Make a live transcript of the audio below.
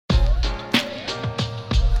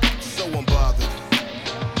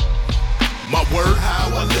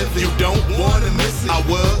live it. You don't wanna miss it. I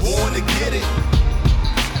was born to get it.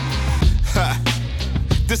 Ha.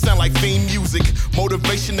 This sound like theme music.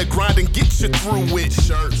 Motivation to grind and get you through it.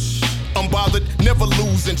 Church. Unbothered, never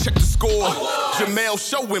losing. Check the score. Jamel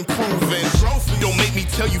show improving. Don't make me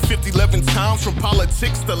tell you 50-11 times from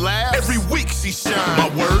politics to laughs. Every week she shine. My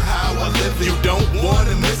word, how I live it. You don't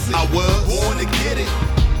wanna miss it. I was born to get it.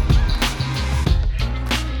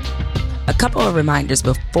 A couple of reminders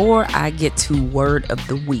before I get to word of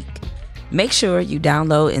the week. Make sure you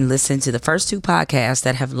download and listen to the first two podcasts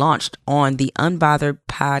that have launched on the Unbothered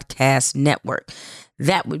Podcast Network.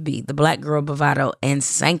 That would be The Black Girl Bravado and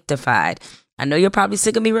Sanctified. I know you're probably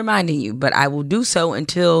sick of me reminding you, but I will do so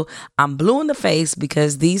until I'm blue in the face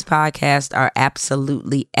because these podcasts are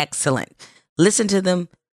absolutely excellent. Listen to them,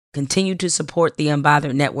 continue to support the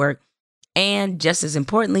Unbothered Network, and just as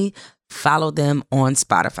importantly, follow them on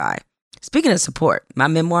Spotify. Speaking of support, my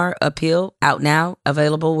memoir, Uphill, out now,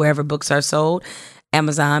 available wherever books are sold.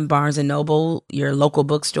 Amazon, Barnes & Noble, your local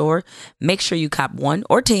bookstore. Make sure you cop 1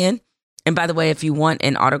 or 10. And by the way, if you want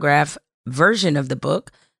an autograph version of the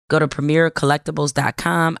book, go to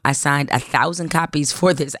premiercollectibles.com. I signed 1,000 copies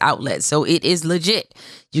for this outlet, so it is legit.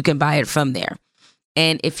 You can buy it from there.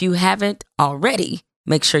 And if you haven't already,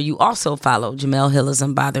 make sure you also follow Jamel Hill is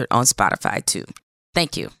Unbothered on Spotify too.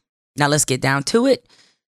 Thank you. Now let's get down to it.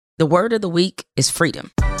 The word of the week is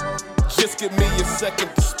freedom. Just give me a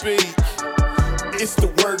second to speak. It's the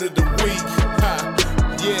word of the week.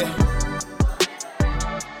 Yeah.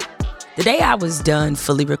 The day I was done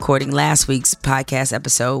fully recording last week's podcast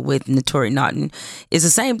episode with Naturi Naughton is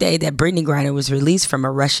the same day that Brittany Griner was released from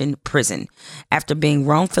a Russian prison after being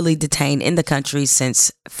wrongfully detained in the country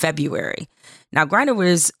since February. Now, Griner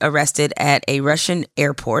was arrested at a Russian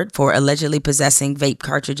airport for allegedly possessing vape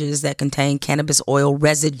cartridges that contain cannabis oil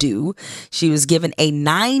residue. She was given a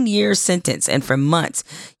 9-year sentence, and for months,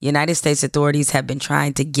 United States authorities have been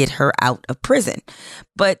trying to get her out of prison.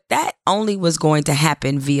 But that only was going to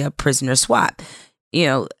happen via prisoner swap. You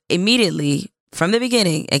know, immediately from the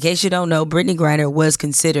beginning, in case you don't know, Brittany Griner was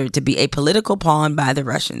considered to be a political pawn by the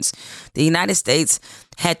Russians. The United States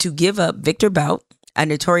had to give up Victor Bout, a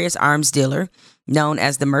notorious arms dealer known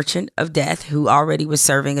as the Merchant of Death, who already was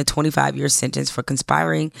serving a 25-year sentence for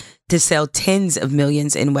conspiring to sell tens of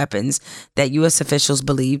millions in weapons that U.S. officials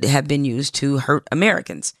believed had been used to hurt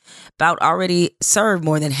Americans. Bout already served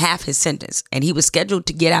more than half his sentence, and he was scheduled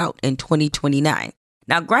to get out in 2029.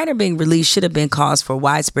 Now, Griner being released should have been cause for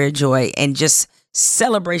widespread joy and just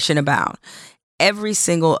celebration abound. Every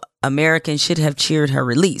single American should have cheered her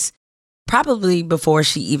release. Probably before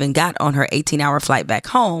she even got on her 18-hour flight back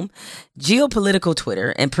home, geopolitical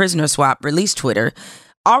Twitter and prisoner swap release Twitter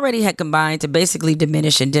already had combined to basically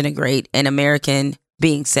diminish and denigrate an American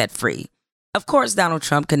being set free. Of course, Donald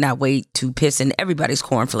Trump could not wait to piss in everybody's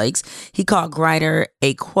cornflakes. He called Griner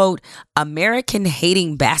a, quote,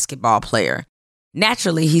 American-hating basketball player.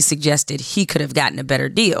 Naturally, he suggested he could have gotten a better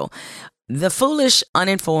deal. The foolish,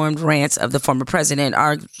 uninformed rants of the former president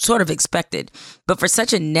are sort of expected, but for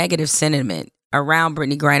such a negative sentiment around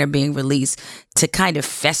Brittany Griner being released to kind of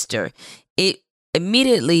fester, it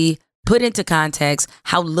immediately put into context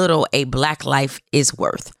how little a black life is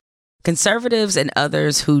worth. Conservatives and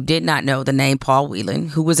others who did not know the name Paul Whelan,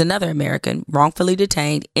 who was another American wrongfully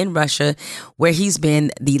detained in Russia, where he's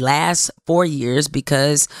been the last 4 years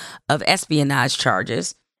because of espionage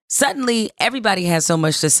charges. Suddenly, everybody has so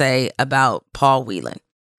much to say about Paul Whelan.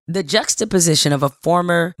 The juxtaposition of a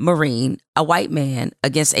former Marine, a white man,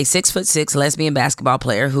 against a 6'6" lesbian basketball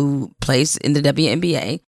player who plays in the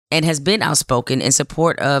WNBA and has been outspoken in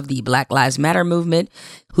support of the Black Lives Matter movement,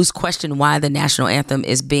 who's questioned why the national anthem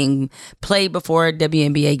is being played before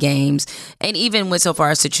WNBA games, and even went so far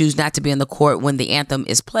as to choose not to be on the court when the anthem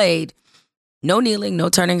is played. No kneeling, no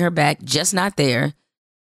turning her back, just not there.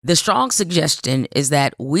 The strong suggestion is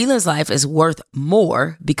that Whelan's life is worth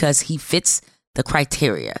more because he fits the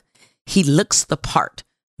criteria. He looks the part.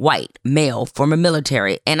 White, male, former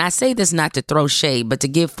military. And I say this not to throw shade, but to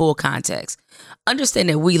give full context. Understand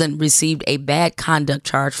that Whelan received a bad conduct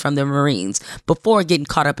charge from the Marines before getting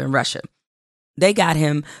caught up in Russia. They got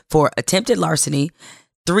him for attempted larceny,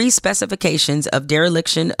 3 specifications of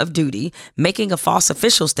dereliction of duty, making a false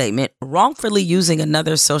official statement, wrongfully using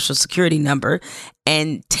another social security number,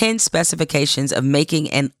 and 10 specifications of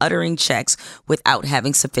making and uttering checks without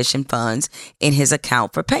having sufficient funds in his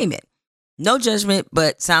account for payment. No judgment,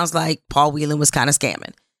 but sounds like Paul Whelan was kind of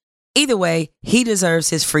scamming. Either way, he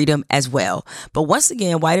deserves his freedom as well. But once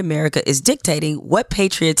again, white America is dictating what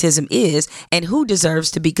patriotism is and who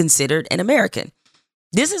deserves to be considered an American.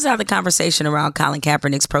 This is how the conversation around Colin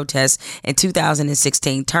Kaepernick's protest in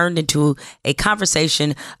 2016 turned into a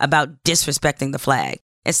conversation about disrespecting the flag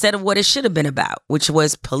instead of what it should have been about, which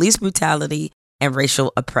was police brutality and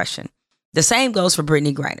racial oppression. The same goes for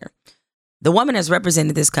Brittany Griner. The woman has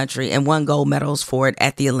represented this country and won gold medals for it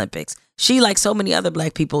at the Olympics. She, like so many other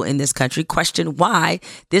Black people in this country, questioned why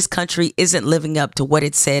this country isn't living up to what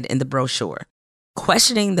it said in the brochure.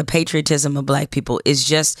 Questioning the patriotism of Black people is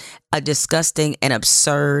just a disgusting and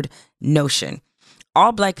absurd notion.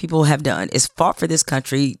 All Black people have done is fought for this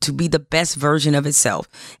country to be the best version of itself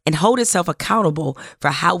and hold itself accountable for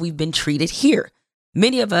how we've been treated here.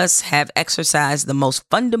 Many of us have exercised the most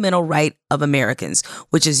fundamental right of Americans,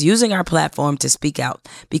 which is using our platform to speak out,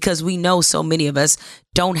 because we know so many of us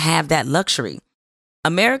don't have that luxury.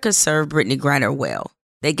 America served Brittany Griner well.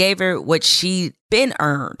 They gave her what she'd been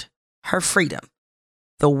earned, her freedom.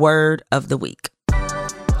 The word of the week.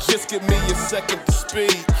 Just give me a second to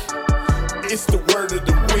speak. It's the word of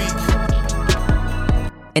the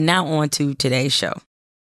week. And now on to today's show.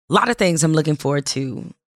 A lot of things I'm looking forward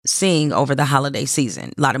to seeing over the holiday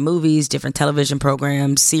season. A lot of movies, different television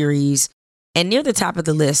programs, series. And near the top of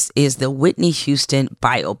the list is the Whitney Houston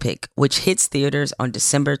biopic, which hits theaters on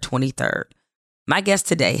December 23rd. My guest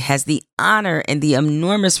today has the honor and the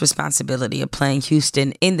enormous responsibility of playing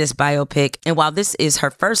Houston in this biopic. And while this is her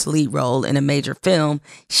first lead role in a major film,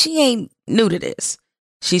 she ain't new to this.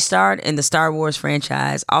 She starred in the Star Wars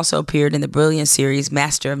franchise, also appeared in the brilliant series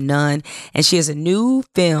Master of None, and she has a new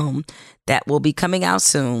film that will be coming out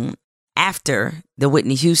soon after the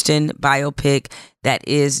Whitney Houston biopic that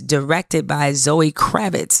is directed by Zoe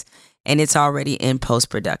Kravitz, and it's already in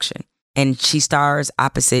post-production. And she stars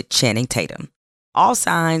opposite Channing Tatum. All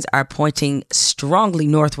signs are pointing strongly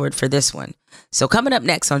northward for this one. So coming up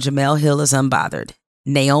next on Jemele Hill is Unbothered,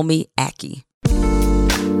 NAOMI ACKIE.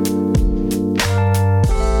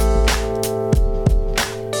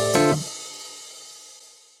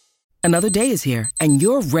 Another day is here, and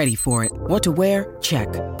you're ready for it. What to wear? Check.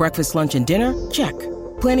 Breakfast, lunch, and dinner? Check.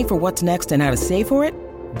 Planning for what's next and how to save for it?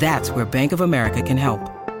 That's where Bank of America can help.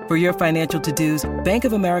 For your financial to-dos, Bank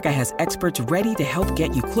of America has experts ready to help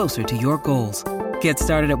get you closer to your goals. Get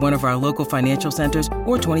started at one of our local financial centers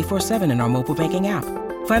or 24/7 in our mobile banking app.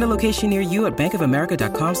 Find a location near you at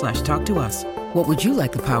bankofamerica.com/talktous. What would you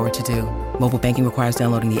like the power to do? Mobile banking requires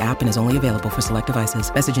downloading the app and is only available for select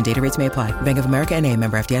devices. Message and data rates may apply. Bank of America NA,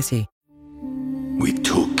 member FDIC. We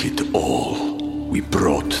took it all. We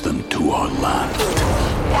brought them to our land.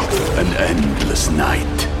 An endless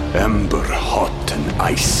night, ember hot and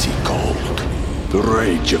icy cold. The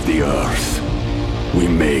rage of the earth. We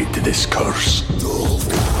made this curse.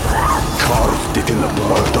 Carved it in the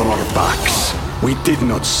blood on our backs. We did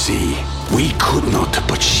not see. We could not,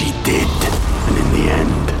 but she did. And in the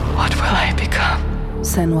end... What will I become?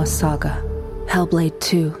 Senua's Saga. Hellblade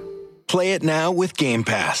 2. Play it now with Game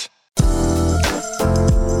Pass.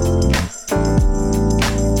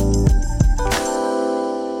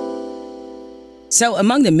 So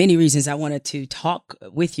among the many reasons I wanted to talk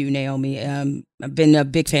with you, NAOMI, I've been a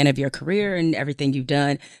big fan of your career and everything you've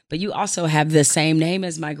done, but you also have the same name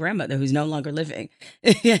as my grandmother, who's no longer living.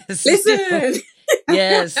 Yes. Listen.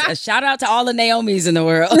 Yes. A shout out to all the NAOMIs in the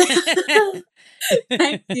world.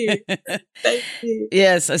 Thank you. Thank you.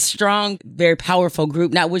 Yes. A strong, very powerful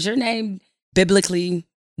group. Now, was your name biblically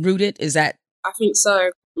rooted? Is that? I think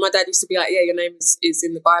so. My dad used to be like, yeah, your name is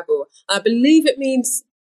in the Bible. I believe it means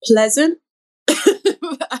pleasant.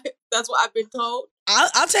 That's what I've been told.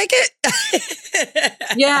 I'll take it.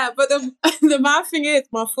 Yeah, but the mad thing is,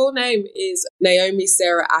 my full name is Naomi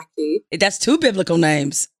Sarah ACKIE. That's two biblical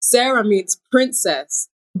names. Sarah means princess,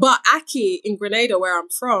 but ACKIE in Grenada, where I'm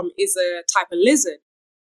from, is a type of lizard.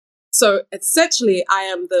 So essentially, I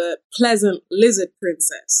am the pleasant lizard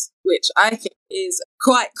princess, which I think is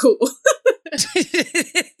quite cool.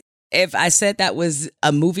 If I said that was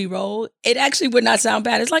a movie role, it actually would not sound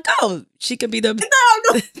bad. It's like, oh, she could be the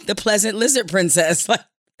the pleasant lizard princess. Like,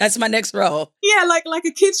 that's my next role. Yeah, like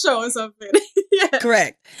a kid's show or something. Yeah.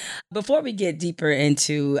 Correct. Before we get deeper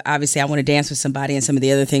into, obviously, I want to dance with somebody and some of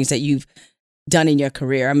the other things that you've done in your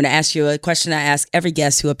career, I'm going to ask you a question I ask every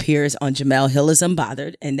guest who appears on Jemele Hill is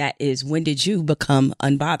Unbothered, and that is, when did you become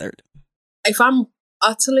unbothered? If I'm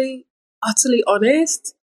utterly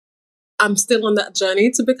honest, I'm still on that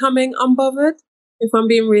journey to becoming unbothered, if I'm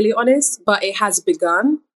being really honest, but it has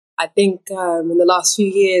begun. I think in the last few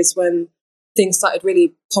years when things started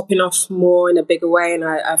really popping off more in a bigger way, and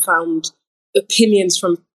I found opinions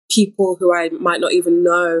from people who I might not even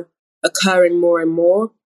know occurring more and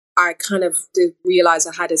more, I kind of did realize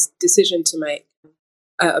I had a decision to make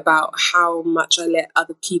about how much I let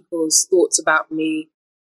other people's thoughts about me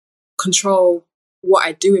control what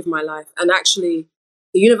I do with my life. And actually,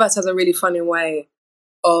 the universe has a really funny way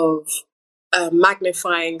of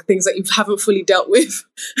magnifying things that you haven't fully dealt with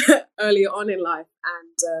earlier on in life.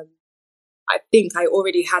 And I think I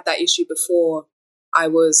already had that issue before I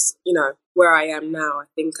was, where I am now. I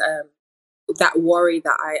think that worry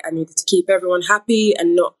that I needed to keep everyone happy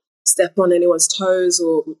and not step on anyone's toes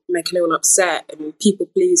or make anyone upset, and people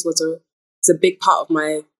please was a big part of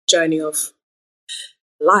my journey of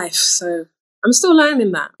life. So I'm still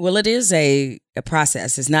learning that. Well, it is a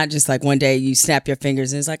process. It's not just like one day you snap your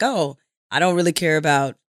fingers and it's like, oh, I don't really care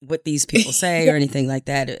about what these people say or anything like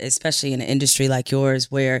that, especially in an industry like yours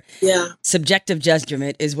where subjective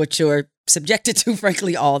judgment is what you're subjected to,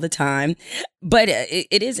 frankly, all the time. But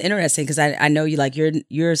it is interesting because I know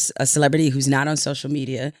you're a celebrity who's not on social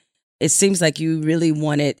media. It seems like you really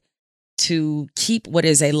wanted to keep what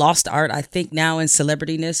is a lost art, I think, now in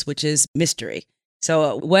celebrityness, which is mystery.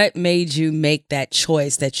 So what made you make that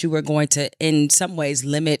choice that you were going to, in some ways,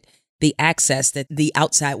 limit the access that the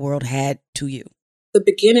outside world had to you? The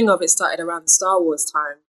beginning of it started around the Star Wars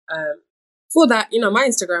time. For that, my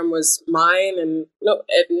Instagram was mine and not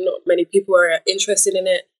many people were interested in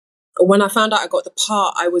it. When I found out I got the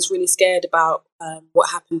part, I was really scared about what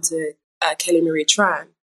happened to Kelly Marie Tran.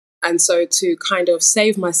 And so to kind of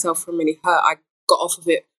save myself from any hurt, I got off of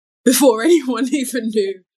it before anyone even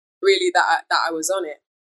knew really that I was on it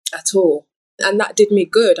at all. And that did me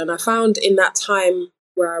good. And I found in that time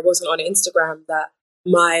where I wasn't on Instagram that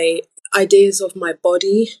my ideas of my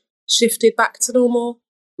body shifted back to normal.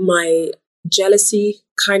 My jealousy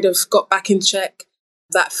kind of got back in check.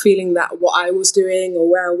 That feeling that what I was doing or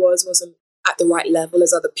where I wasn't at the right level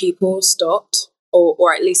as other people stopped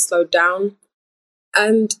or at least slowed down.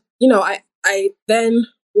 And, I then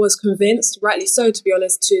was convinced, rightly so, to be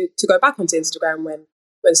honest, to go back onto Instagram when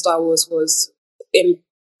Star Wars was in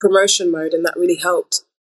promotion mode, and that really helped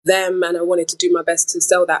them. And I wanted to do my best to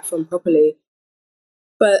sell that film properly.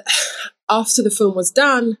 But after the film was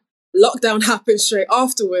done, lockdown happened straight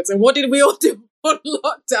afterwards. And what did we all do on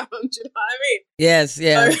lockdown? Do you know what I mean? Yes,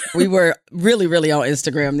 yeah. We were really, really on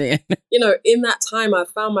Instagram then. In that time, I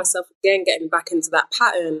found myself again getting back into that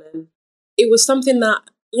pattern. And it was something that,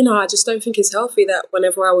 I just don't think is healthy, that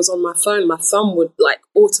whenever I was on my phone, my thumb would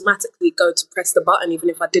automatically go to press the button, even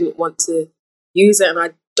if I didn't want to use it. And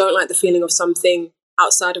I don't like the feeling of something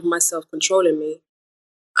outside of myself controlling me.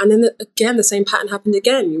 And then again, the same pattern happened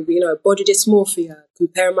again. Body dysmorphia,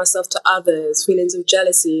 comparing myself to others, feelings of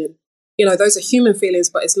jealousy. And, those are human feelings,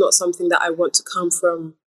 but it's not something that I want to come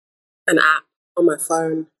from an app on my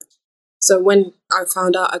phone. So when I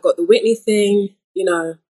found out I got the Whitney thing,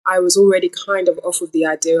 I was already kind of off of the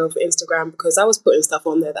idea of Instagram because I was putting stuff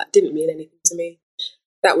on there that didn't mean anything to me.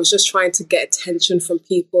 That was just trying to get attention from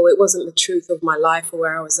people. It wasn't the truth of my life or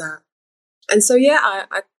where I was at. And so,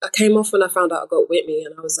 I came off when I found out I got Whitney,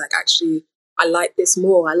 and I was like, actually, I like this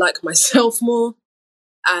more. I like myself more.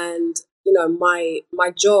 And,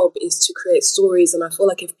 my job is to create stories. And I feel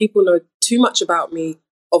like if people know too much about me,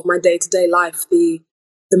 of my day-to-day life, the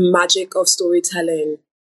magic of storytelling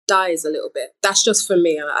dies a little bit. That's just for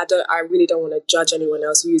me. I really don't want to judge anyone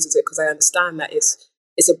else who uses it, because I understand that it's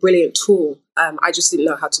a brilliant tool. I just didn't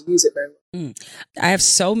know how to use it very well. I have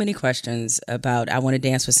so many questions about I Want to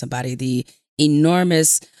Dance with Somebody, the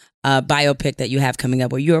enormous biopic that you have coming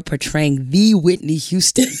up where you're portraying the Whitney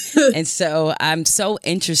Houston. And so I'm so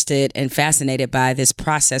interested and fascinated by this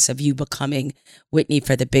process of you becoming Whitney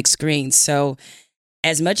for the big screen. So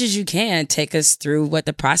as much as you can, take us through what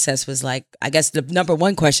the process was like. I guess the number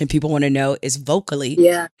one question people want to know is vocally.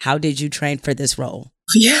 Yeah. How did you train for this role?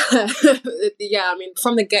 Yeah. I mean,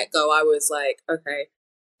 from the get-go, I was like, okay,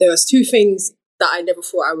 there was two things that I never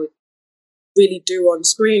thought I would really do on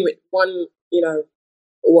screen. One,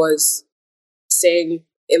 was sing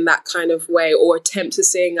in that kind of way or attempt to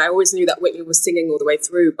sing. I always knew that Whitney was singing all the way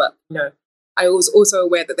through, but, I was also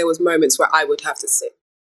aware that there was moments where I would have to sing.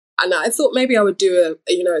 And I thought maybe I would do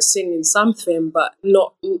a singing something, but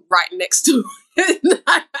not right next to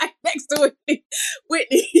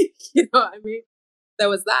Whitney. You know what I mean? There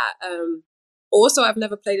was that. Also, I've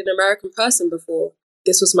never played an American person before.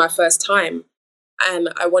 This was my first time. And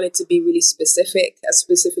I wanted to be really as specific as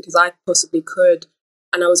I possibly could.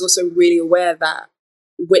 And I was also really aware that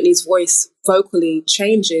Whitney's voice vocally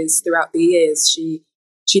changes throughout the years. She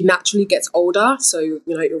naturally gets older, so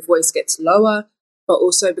your voice gets lower. But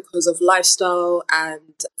also because of lifestyle and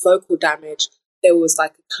vocal damage, there was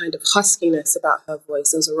like a kind of huskiness about her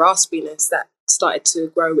voice. There was a raspiness that started to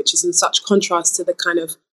grow, which is in such contrast to the kind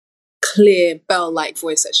of clear bell-like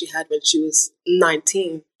voice that she had when she was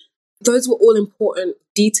 19. Those were all important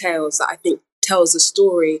details that I think tells the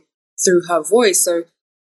story through her voice. So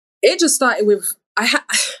it just started with, I'm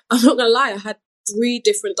not gonna lie, I had 3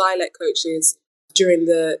 different dialect coaches during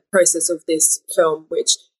the process of this film,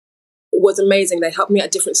 which was amazing. They helped me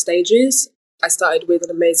at different stages. I started with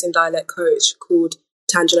an amazing dialect coach called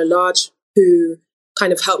Tangela Large, who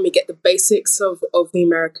kind of helped me get the basics of the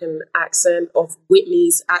American accent, of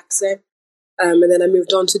Whitney's accent. And then I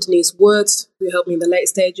moved on to Denise Woods, who helped me in the late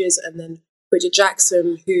stages, and then Bridget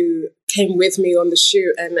Jackson, who came with me on the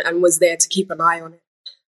shoot and was there to keep an eye on it.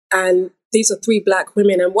 And these are 3 Black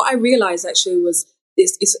women. And what I realized actually was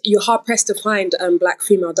you're hard pressed to find Black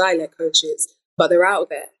female dialect coaches, but they're out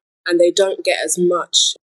there and they don't get as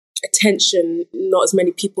much attention. Not as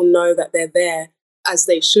many people know that they're there as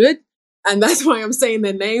they should. And that's why I'm saying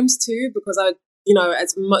their names too, because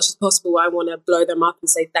as much as possible, I want to blow them up and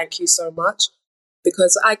say thank you so much,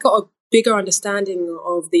 because I got a bigger understanding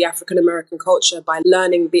of the African American culture by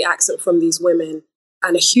learning the accent from these women,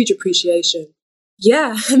 and a huge appreciation.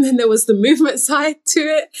 Yeah, and then there was the movement side to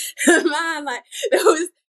it. Man,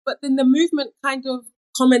 but then the movement kind of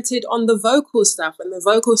commented on the vocal stuff, and the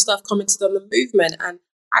vocal stuff commented on the movement, and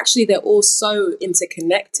actually they're all so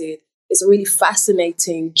interconnected. It's a really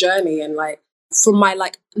fascinating journey, and from my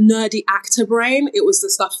nerdy actor brain, it was the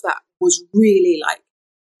stuff that was really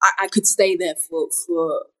I could stay there for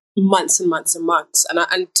months and months and months.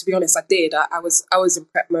 And to be honest, I did. I was in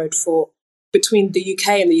prep mode for between the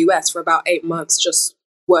UK and the US for about 8 months, just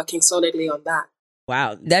working solidly on that.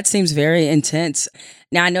 Wow, that seems very intense.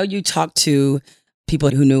 Now, I know you talked to people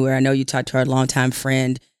who knew her. I know you talked to her longtime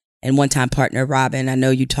friend and one-time partner, Robin. I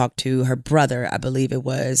know you talked to her brother, I believe it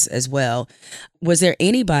was, as well. Was there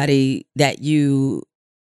anybody that you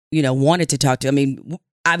wanted to talk to? I mean,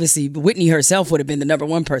 obviously, Whitney herself would have been the number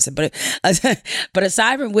one person, but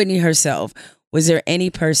aside from Whitney herself, was there any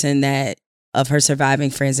person that of her surviving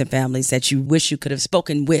friends and families that you wish you could have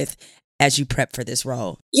spoken with as you prep for this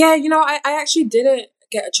role? Yeah, I actually didn't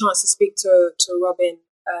get a chance to speak to Robin.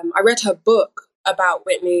 I read her book about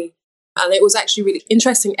Whitney, and it was actually a really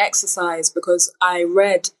interesting exercise because I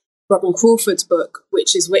read Robin Crawford's book,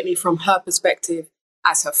 which is Whitney from her perspective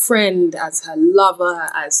as her friend, as her lover,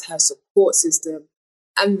 as her support system.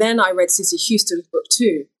 And then I read Cissy Houston's book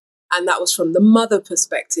too, and that was from the mother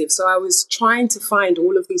perspective. So I was trying to find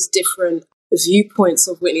all of these different viewpoints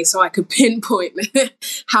of Whitney so I could pinpoint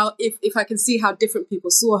how, if I can see how different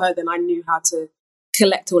people saw her, then I knew how to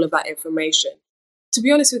collect all of that information. To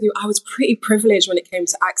be honest with you, I was pretty privileged when it came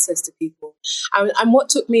to access to people. And what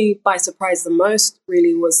took me by surprise the most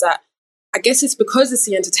really was that, I guess it's because it's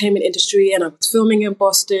the entertainment industry and I was filming in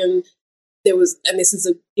Boston, and this is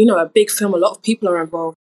a big film, a lot of people are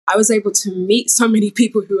involved. I was able to meet so many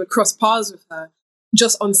people who had crossed paths with her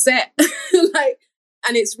just on set.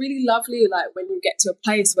 And it's really lovely, when you get to a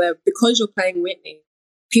place where, because you're playing Whitney,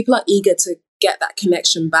 people are eager to get that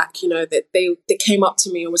connection back, that they came up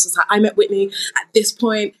to me and was just like, I met Whitney at this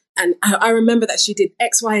point, and I remember that she did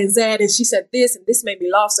X, Y, and Z, and she said this, and this made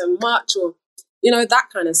me laugh so much, or, that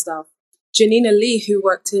kind of stuff. Janina Lee, who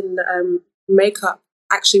worked in makeup,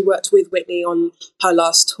 actually worked with Whitney on her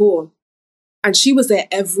last tour, and she was there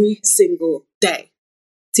every single day.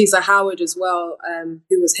 Tisa Howard as well,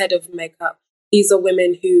 who was head of makeup. These are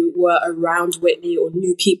women who were around Whitney or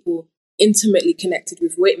knew people intimately connected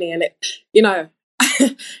with Whitney. And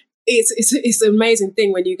it's an amazing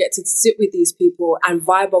thing when you get to sit with these people and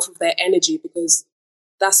vibe off of their energy, because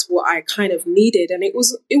that's what I kind of needed. And it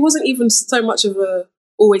wasn't even so much of a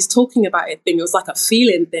always talking about it thing. It was like a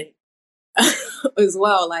feeling thing as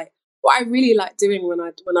well. What I really like doing when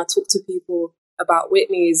I talk to people about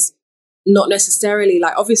Whitney is not necessarily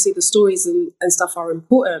obviously the stories and stuff are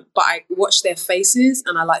important, but I watch their faces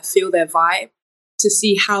and I feel their vibe to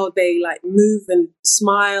see how they move and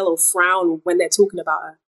smile or frown when they're talking about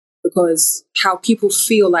her, because how people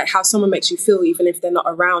feel, how someone makes you feel even if they're not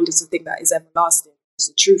around, is a thing that is everlasting. It's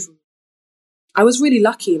the truth. I was really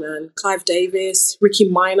lucky, man. Clive Davis, Ricky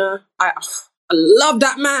Minor. I love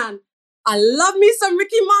that man. I love me some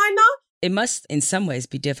Ricky Minor. It must in some ways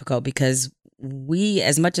be difficult because we,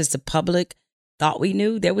 as much as the public thought we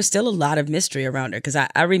knew, there was still a lot of mystery around her. Because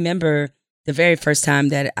I remember the very first time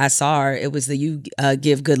that I saw her, it was the You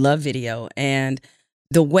Give Good Love video. And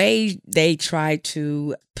the way they tried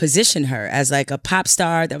to position her as a pop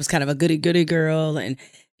star that was kind of a goody-goody girl and,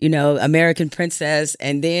 American princess.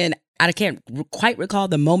 And then I can't quite recall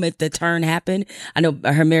the moment the turn happened. I know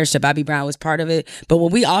her marriage to Bobby Brown was part of it. But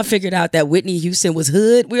when we all figured out that Whitney Houston was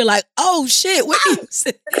hood, we were like, oh shit, Whitney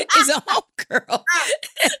Houston is a homegirl.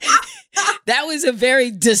 That was a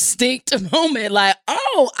very distinct moment. Like,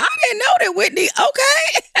 oh, I didn't know that Whitney,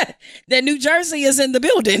 okay. That New Jersey is in the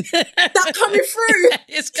building. That's coming through.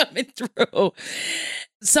 It's coming through.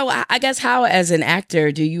 So I guess how, as an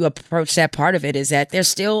actor, do you approach that part of it? Is that there's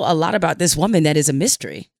still a lot about this woman that is a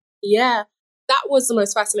mystery. Yeah, that was the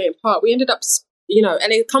most fascinating part. We ended up,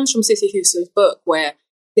 and it comes from Cissy Houston's book, where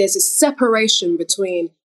there's a separation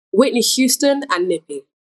between Whitney Houston and Nippy.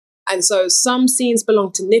 And so some scenes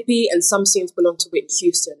belong to Nippy and some scenes belong to Whitney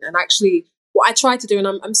Houston. And actually, what I tried to do, and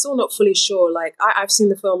I'm still not fully sure, like I've seen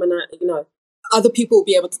the film and, other people will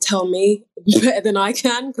be able to tell me better than I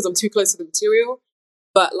can because I'm too close to the material.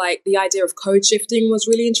 But like the idea of code shifting was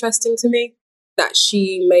really interesting to me, that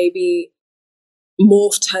she maybe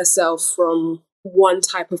morphed herself from one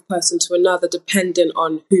type of person to another, dependent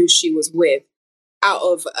on who she was with, out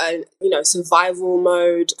of survival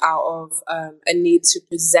mode, out of a need to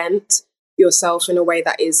present yourself in a way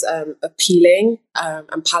that is appealing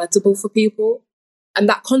and palatable for people. And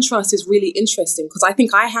that contrast is really interesting because I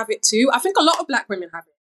think I have it too. I think a lot of Black women have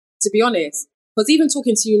it, to be honest. Because even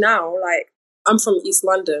talking to you now, like, I'm from East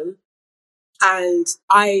London, and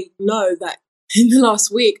I know that in the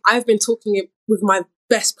last week, I've been talking with my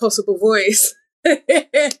best possible voice. Do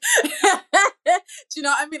you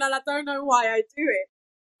know what I mean? And I don't know why I do it.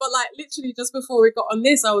 But like literally just before we got on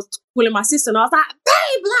this, I was calling my sister and I was like,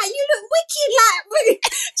 babe, like you look wicked, like really.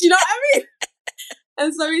 Do you know what I mean?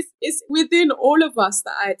 And so it's within all of us,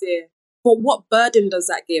 that idea. But what burden does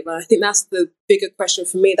that give? And I think that's the bigger question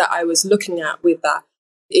for me that I was looking at with that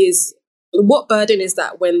is, what burden is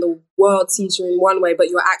that when the world sees you in one way, but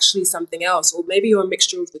you're actually something else? Or maybe you're a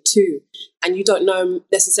mixture of the two and you don't know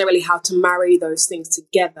necessarily how to marry those things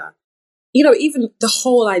together. Even the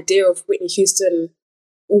whole idea of Whitney Houston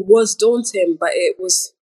was daunting, but it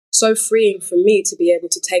was so freeing for me to be able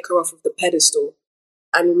to take her off of the pedestal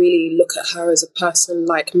and really look at her as a person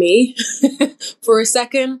like me for a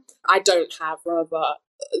second. I don't have rather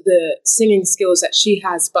the singing skills that she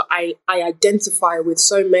has, but I identify with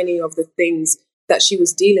so many of the things that she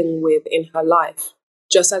was dealing with in her life,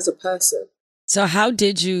 just as a person. So how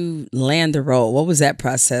did you land the role? What was that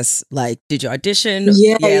process like? Did you audition?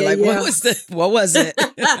 Yeah. What was it?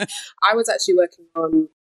 I was actually working on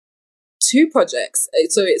 2 projects.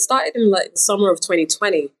 So it started in like the summer of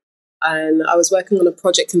 2020, and I was working on a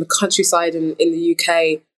project in the countryside in the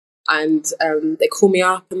UK. And they call me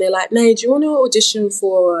up and they're like, Nay, do you want to audition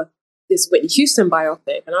for this Whitney Houston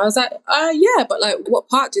biopic? And I was like, yeah, but like, what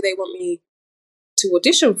part do they want me to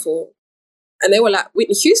audition for? And they were like,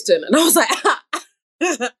 Whitney Houston. And I was like,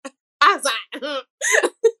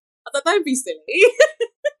 don't be silly.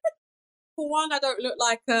 For one, I don't look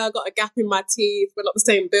like I got a gap in my teeth. We're not the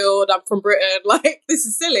same build. I'm from Britain. Like, this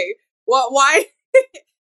is silly. Why?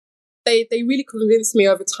 They really convinced me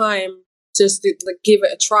over time just to give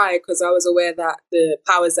it a try, because I was aware that the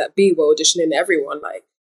powers that be were auditioning everyone. Like,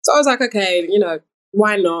 so I was like, okay,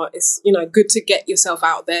 why not? It's, good to get yourself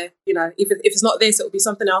out there. If it's not this, it'll be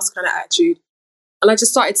something else kind of attitude. And I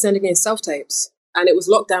just started sending in self-tapes, and it was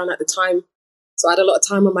lockdown at the time. So I had a lot of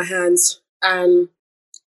time on my hands. And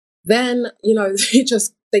then,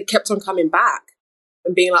 they kept on coming back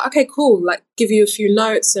and being like, okay, cool. Like, give you a few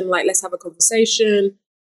notes and like, let's have a conversation.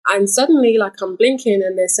 And suddenly, like, I'm blinking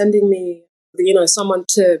and they're sending me, someone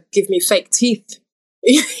to give me fake teeth,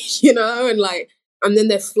 and then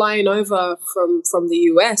they're flying over from the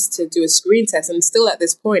US to do a screen test. And still at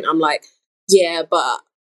this point, I'm like, yeah, but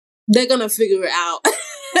they're going to figure it out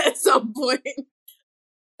at some point.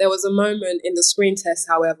 There was a moment in the screen test,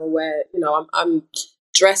 however, where, I'm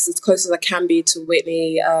dressed as close as I can be to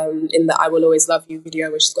Whitney in the I Will Always Love You video,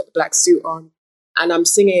 where she's got the black suit on. And I'm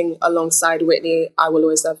singing alongside Whitney, I Will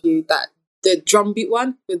Always Love You, the drum beat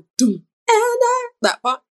one, the doom, that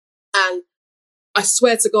part. And I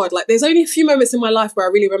swear to God, like, there's only a few moments in my life where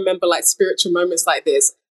I really remember like spiritual moments like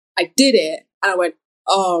this. I did it and I went,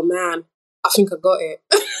 oh man, I think I got it.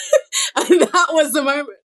 And that was the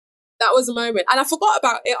moment. And I forgot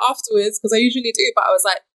about it afterwards, because I usually do, but I was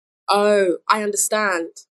like, oh, I understand.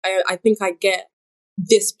 I think I get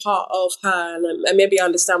this part of her, and maybe I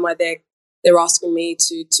understand why they're asking me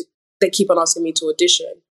they keep on asking me to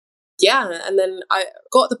audition. Yeah, and then I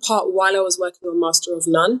got the part while I was working on Master of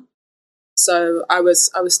None. So I was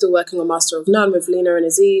still working on Master of None with Lena and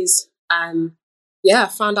Aziz, and yeah, I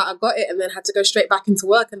found out I got it and then had to go straight back into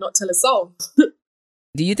work and not tell a soul.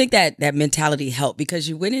 Do you think that that mentality helped? Because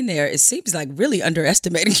you went in there, it seems like really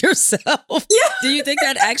underestimating yourself. Yeah. Do you think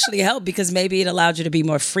that actually helped? Because maybe it allowed you to be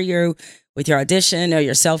more freer with your audition or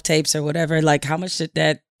your self-tapes or whatever. Like, how much did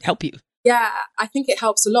that help you? Yeah, I think it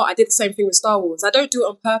helps a lot. I did the same thing with Star Wars. I don't do it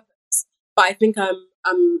on purpose, but I think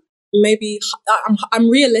I'm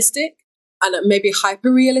realistic and maybe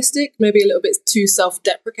hyper realistic, maybe a little bit too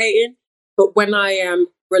self-deprecating. But when I am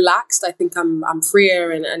relaxed, I think I'm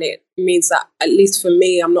freer, and it means that, at least for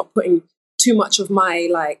me, I'm not putting too much of my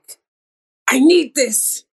like, I need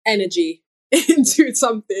this energy into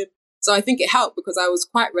something. So I think it helped because I was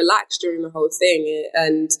quite relaxed during the whole thing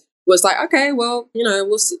and was like, okay, well,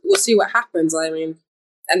 we'll see what happens. I mean,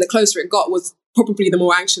 and the closer it got was probably the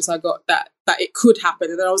more anxious I got that it could happen.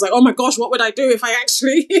 And then I was like, oh my gosh, what would I do if I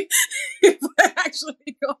actually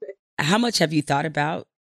got it? How much have you thought about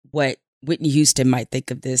what Whitney Houston might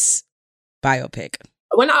think of this biopic?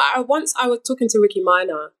 When I was talking to Ricky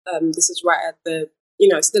Minor, this is right at the,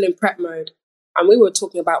 still in prep mode. And we were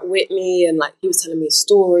talking about Whitney, and like he was telling me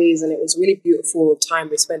stories, and it was really beautiful time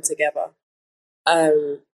we spent together.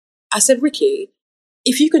 I said, Ricky,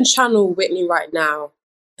 if you can channel Whitney right now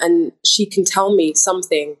and she can tell me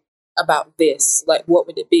something about this, like what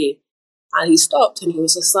would it be? And he stopped and he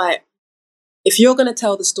was just like, if you're going to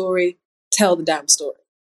tell the story, tell the damn story.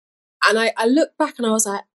 And I looked back and I was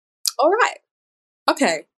like, all right,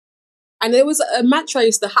 okay. And there was a mantra I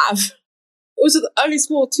used to have. It was only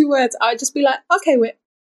small, 2 words. I'd just be like, okay, Whit.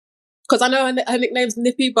 Because I know her nickname's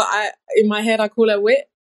Nippy, but in my head I call her Whit.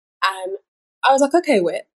 And I was like, okay,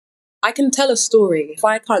 Whit, I can tell a story. If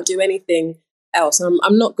I can't do anything else,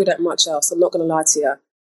 I'm not good at much else. I'm not going to lie to you.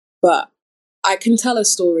 But I can tell a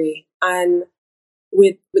story. And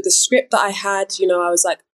with the script that I had, I was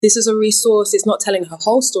like, this is a resource. It's not telling her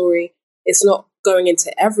whole story. It's not going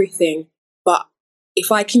into everything. But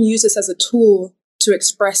if I can use this as a tool to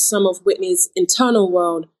express some of Whitney's internal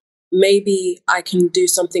world, maybe I can do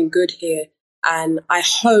something good here. And I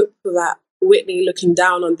hope that Whitney, looking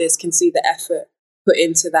down on this, can see the effort put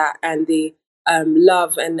into that and the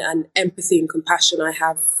love and empathy and compassion I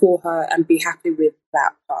have for her, and be happy with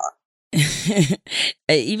that part.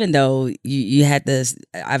 Even though you had this,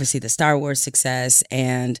 obviously the Star Wars success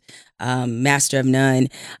and Master of None,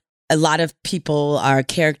 a lot of people are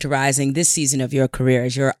characterizing this season of your career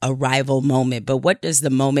as your arrival moment. But what does the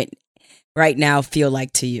moment right now feel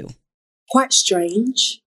like to you? Quite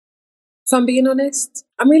strange, if I'm being honest.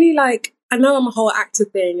 I'm really I know I'm a whole actor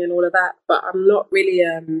thing and all of that, but I'm not really,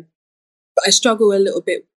 but I struggle a little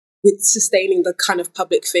bit with sustaining the kind of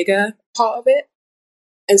public figure part of it.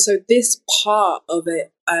 And so this part of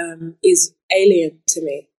it is alien to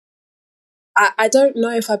me. I don't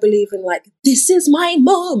know if I believe in this is my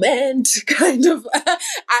moment kind of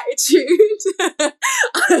attitude.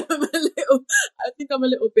 I think I'm a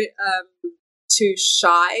little bit too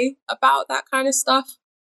shy about that kind of stuff.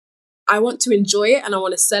 I want to enjoy it and I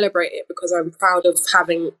want to celebrate it because I'm proud of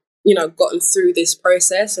having, gotten through this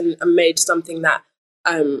process and made something that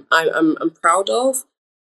I'm proud of.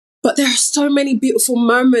 But there are so many beautiful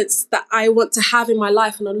moments that I want to have in my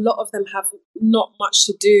life, and a lot of them have not much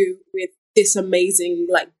to do with this amazing,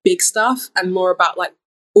 big stuff, and more about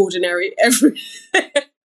ordinary,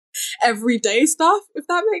 everyday stuff, if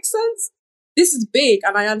that makes sense. This is big,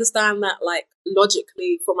 and I understand that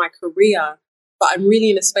logically for my career, but I'm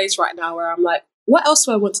really in a space right now where I'm like, what else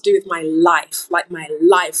do I want to do with my life? My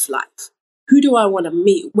life. Who do I want to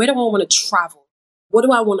meet? Where do I want to travel? What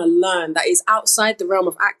do I want to learn that is outside the realm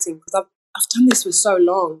of acting? Because I've done this for so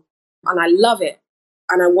long and I love it.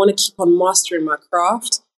 And I want to keep on mastering my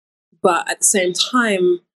craft. But at the same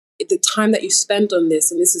time, the time that you spend on this,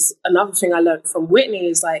 and this is another thing I learned from Whitney,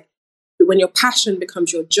 is when your passion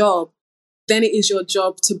becomes your job, then it is your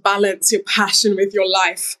job to balance your passion with your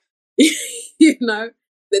life. They're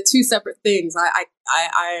two separate things. I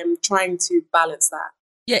am trying to balance that.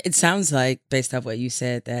 Yeah, it sounds like, based off what you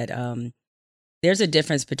said, that there's a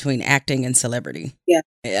difference between acting and celebrity. Yeah.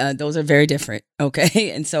 Those are very different. Okay.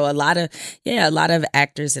 And so a lot of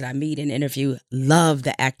actors that I meet and interview love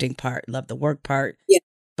the acting part, love the work part,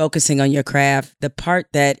 focusing on your craft. The part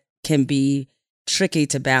that can be tricky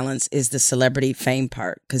to balance is the celebrity fame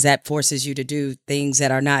part, because that forces you to do things that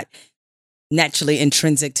are not naturally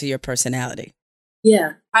intrinsic to your personality.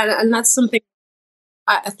 Yeah. And that's something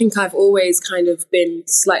I think I've always kind of been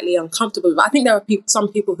slightly uncomfortable with. I think there are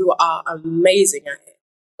some people who are amazing at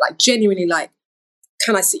it, genuinely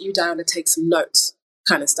can I sit you down and take some notes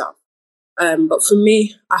kind of stuff. But for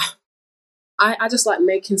me, I just like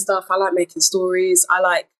making stuff. I like making stories. I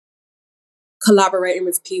like collaborating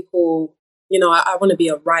with people. I want to be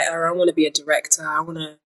a writer. I want to be a director. I want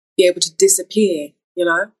to be able to disappear. you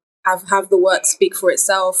know, have the work speak for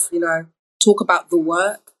itself, you know, talk about the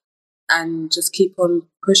work and just keep on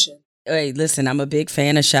pushing. Hey, listen, I'm a big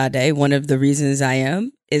fan of Sade. One of the reasons I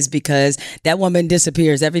am is because that woman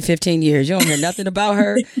disappears every 15 years. You don't hear nothing about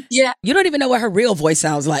her. Yeah. You don't even know what her real voice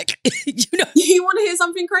sounds like. You know? You want to hear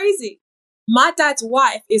something crazy? My dad's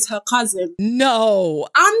wife is her cousin. No.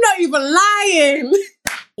 I'm not even lying.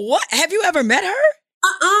 What? Have you ever met her?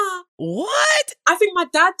 What? I think my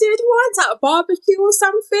dad did once at a barbecue or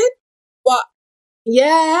something. But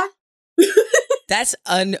yeah. That's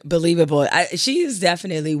unbelievable. She is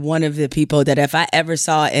definitely one of the people that if I ever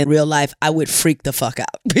saw in real life, I would freak the fuck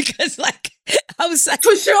out. Because like, I was like,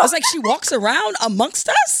 for sure. I was like, she walks around amongst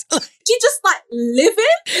us? She just like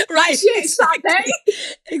living? Right. She ain't Sade.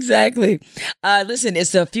 Exactly. Listen,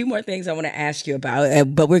 it's a few more things I want to ask you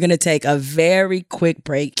about, but we're going to take a very quick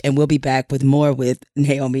break and we'll be back with more with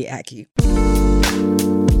NAOMI ACKIE.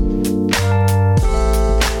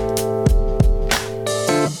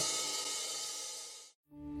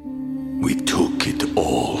 We took it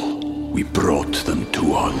all. We brought them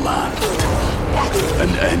to our land. An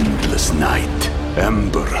endless night,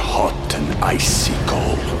 ember hot and icy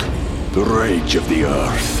cold. The rage of the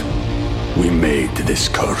earth. We made this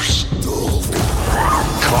curse.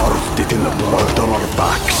 Carved it in the blood on our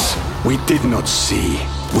backs. We did not see.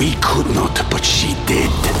 We could not, but she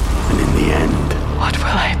did. And in the end... What will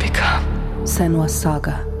I become? Senua's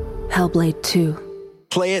Saga. Hellblade 2.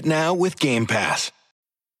 Play it now with Game Pass.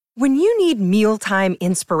 When you need mealtime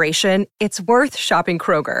inspiration, it's worth shopping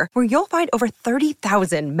Kroger, where you'll find over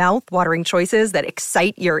 30,000 mouth-watering choices that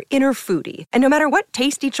excite your inner foodie. And no matter what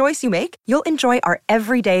tasty choice you make, you'll enjoy our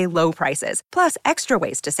everyday low prices, plus extra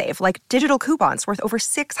ways to save, like digital coupons worth over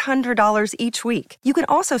 $600 each week. You can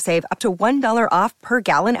also save up to $1 off per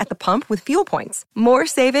gallon at the pump with fuel points. More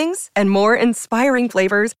savings and more inspiring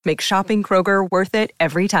flavors make shopping Kroger worth it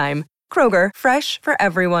every time. Kroger, fresh for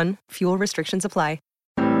everyone. Fuel restrictions apply.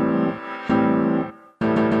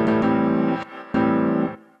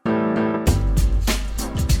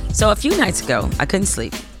 So a few nights ago, I couldn't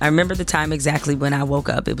sleep. I remember the time exactly when I woke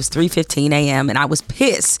up. It was 3:15 a.m. and I was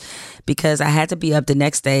pissed because I had to be up the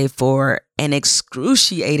next day for an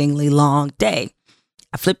excruciatingly long day.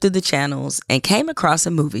 I flipped through the channels and came across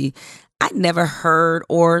a movie I'd never heard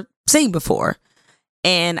or seen before.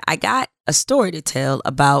 And I got a story to tell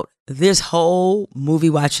about this whole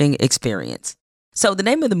movie watching experience. So the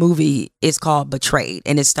name of the movie is called Betrayed,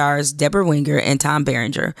 and it stars Deborah Winger and Tom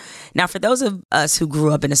Berenger. Now, for those of us who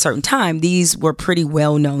grew up in a certain time, these were pretty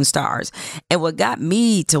well-known stars. And what got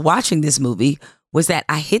me to watching this movie was that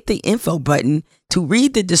I hit the info button to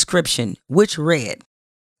read the description, which read,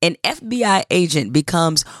 an FBI agent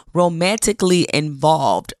becomes romantically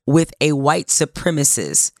involved with a white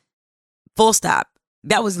supremacist. Full stop.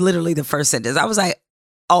 That was literally the first sentence. I was like,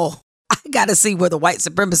 oh, I got to see where the white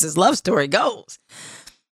supremacist love story goes.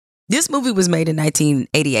 This movie was made in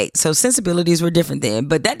 1988, so sensibilities were different then,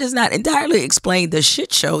 but that does not entirely explain the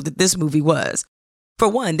shit show that this movie was. For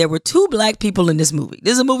one, there were two black people in this movie.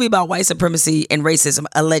 This is a movie about white supremacy and racism,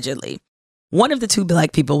 allegedly. One of the two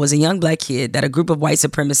black people was a young black kid that a group of white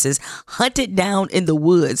supremacists hunted down in the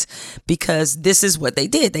woods because this is what they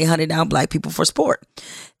did. They hunted down black people for sport.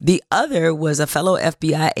 The other was a fellow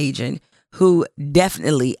FBI agent who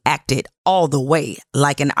definitely acted all the way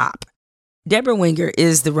like an op. Deborah Winger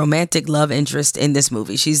is the romantic love interest in this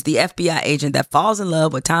movie. She's the FBI agent that falls in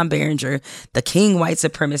love with Tom Berenger, the king white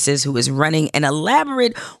supremacist who is running an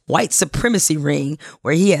elaborate white supremacy ring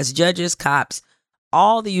where he has judges, cops,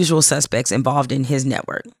 all the usual suspects involved in his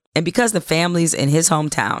network. And because the families in his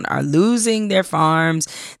hometown are losing their farms,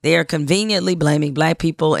 they are conveniently blaming black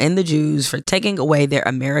people and the Jews for taking away their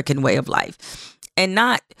American way of life. And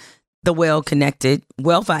not the well-connected,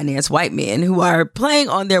 well-financed white men who are playing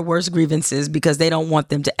on their worst grievances because they don't want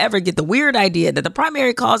them to ever get the weird idea that the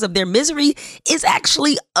primary cause of their misery is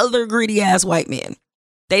actually other greedy-ass white men.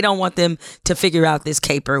 They don't want them to figure out this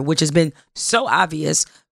caper, which has been so obvious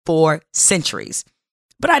for centuries.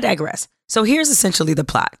 But I digress. So here's essentially the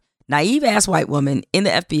plot. Naive-ass white woman in the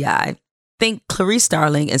FBI. Think Clarice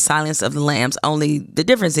Starling and Silence of the Lambs, only the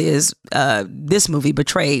difference is this movie,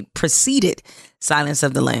 Betrayed, preceded Silence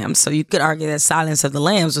of the Lambs. So you could argue that Silence of the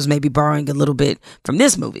Lambs was maybe borrowing a little bit from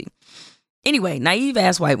this movie. Anyway,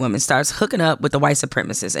 naive-ass white woman starts hooking up with the white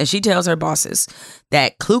supremacist, and she tells her bosses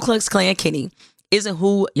that Ku Klux Klan Kenny isn't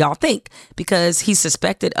who y'all think because he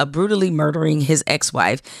suspected of brutally murdering his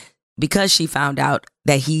ex-wife because she found out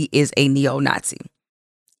that he is a neo-Nazi.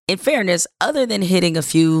 In fairness, other than hitting a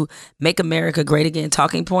few Make America Great Again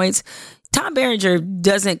talking points, Tom Berenger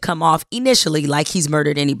doesn't come off initially like he's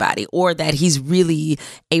murdered anybody or that he's really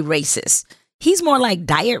a racist. He's more like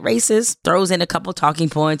diet racist, throws in a couple talking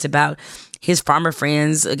points about his farmer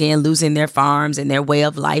friends, again, losing their farms and their way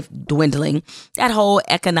of life dwindling. That whole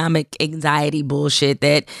economic anxiety bullshit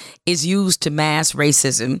that is used to mask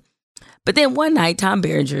racism. But then one night, Tom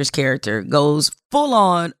Berenger's character goes full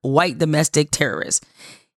on white domestic terrorist.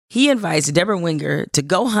 He invites Deborah Winger to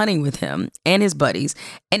go hunting with him and his buddies,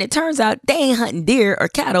 and it turns out they ain't hunting deer or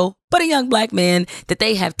cattle, but a young black man that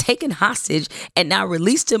they have taken hostage and now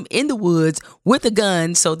released him in the woods with a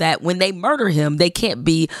gun so that when they murder him, they can't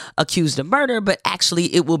be accused of murder, but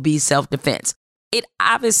actually it will be self-defense. It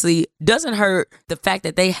obviously doesn't hurt the fact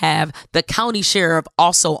that they have the county sheriff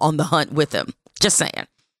also on the hunt with them. Just saying.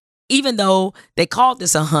 Even though they called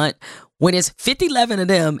this a hunt when it's 50-11 of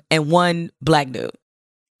them and one black dude.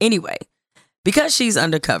 Anyway, because she's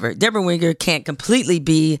undercover, Deborah Winger can't completely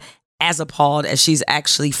be as appalled as she's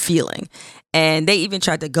actually feeling. And they even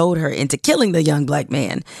tried to goad her into killing the young black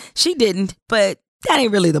man. She didn't, but that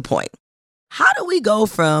ain't really the point. How do we go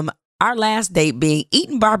from our last date being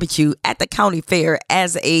eating barbecue at the county fair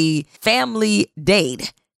as a family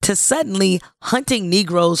date to suddenly hunting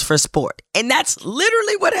Negroes for sport? And that's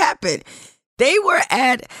literally what happened. They were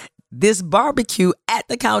at this barbecue at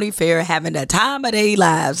the county fair, having the time of their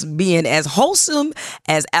lives, being as wholesome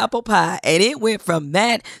as apple pie. And it went from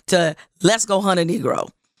that to let's go hunt a Negro.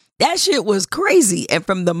 That shit was crazy. And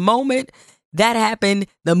from the moment that happened,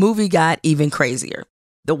 the movie got even crazier.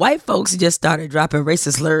 The white folks just started dropping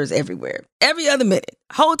racist slurs everywhere, every other minute.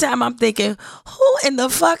 Whole time I'm thinking, who in the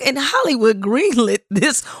fuck in Hollywood greenlit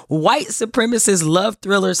this white supremacist love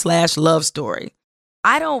thriller / love story?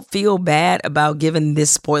 I don't feel bad about giving this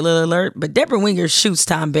spoiler alert, but Deborah Winger shoots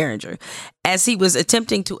Tom Berenger as he was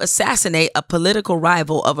attempting to assassinate a political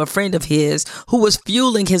rival of a friend of his who was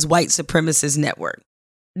fueling his white supremacist network.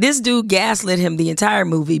 This dude gaslit him the entire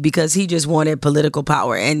movie because he just wanted political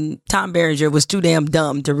power, and Tom Berenger was too damn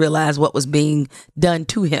dumb to realize what was being done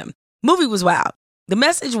to him. Movie was wild. The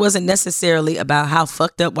message wasn't necessarily about how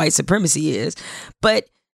fucked up white supremacy is, but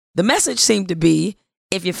the message seemed to be,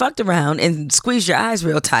 if you fucked around and squeezed your eyes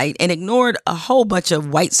real tight and ignored a whole bunch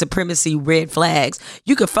of white supremacy red flags,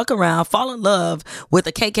 you could fuck around, fall in love with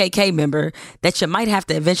a KKK member that you might have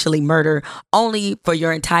to eventually murder, only for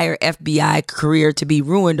your entire FBI career to be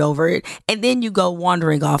ruined over it, and then you go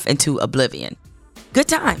wandering off into oblivion. Good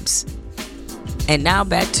times. And now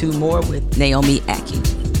back to more with NAOMI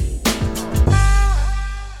ACKIE.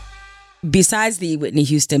 Besides the Whitney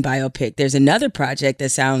Houston biopic, there's another project that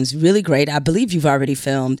sounds really great. I believe you've already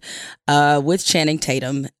filmed with Channing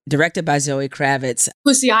Tatum, directed by Zoe Kravitz.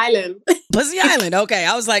 Pussy Island. Pussy Island. Okay.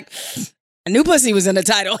 I was like, I knew pussy was in the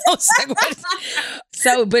title. I was like, what?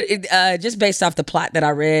 So, but just based off the plot that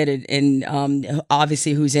I read and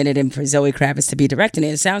obviously who's in it and for Zoe Kravitz to be directing it,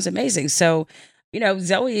 it sounds amazing. So, you know,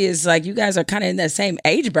 Zoe is like, you guys are kind of in that same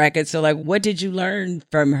age bracket. So like, what did you learn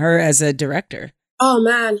from her as a director? Oh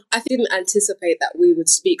man, I didn't anticipate that we would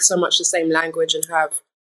speak so much the same language and have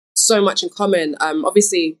so much in common.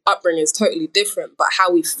 Obviously, upbringing is totally different, but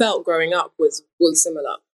how we felt growing up was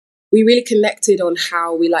similar. We really connected on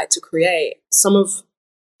how we like to create. Some of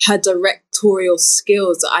her directorial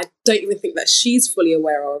skills that I don't even think that she's fully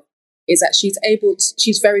aware of is that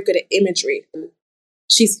she's very good at imagery.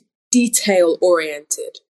 She's detail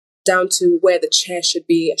oriented, down to where the chair should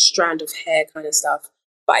be, a strand of hair kind of stuff.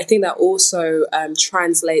 But I think that also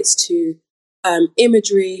translates to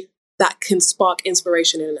imagery that can spark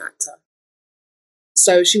inspiration in an actor.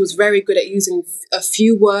 So she was very good at using a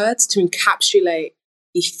few words to encapsulate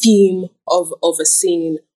the theme of a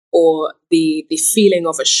scene or the feeling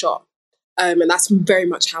of a shot. And that's very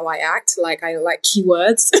much how I act. Like, I like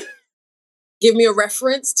keywords. Give me a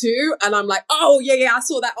reference too. And I'm like, oh, yeah, I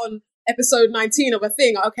saw that on episode 19 of a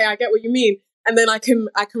thing. Okay, I get what you mean. And then I can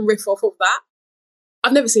riff off of that.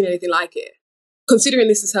 I've never seen anything like it. Considering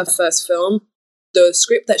this is her first film, the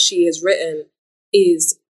script that she has written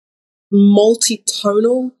is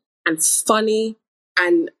multi-tonal and funny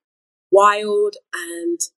and wild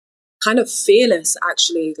and kind of fearless,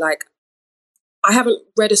 actually. Like, I haven't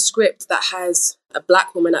read a script that has a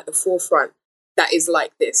black woman at the forefront that is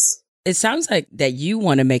like this. It sounds like that you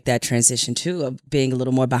want to make that transition too, of being a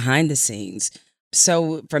little more behind the scenes.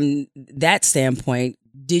 So from that standpoint,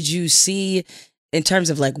 did you see, in terms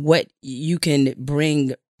of like what you can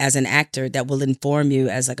bring as an actor that will inform you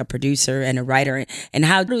as like a producer and a writer, and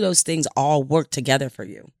how do those things all work together for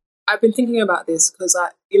you? I've been thinking about this because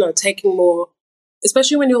taking more,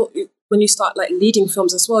 especially when you start like leading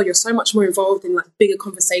films as well, you're so much more involved in like bigger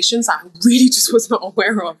conversations that I really just was not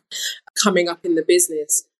aware of coming up in the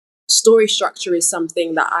business. Story structure is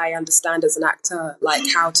something that I understand as an actor, like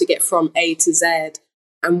how to get from A to Z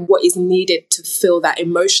and what is needed to feel that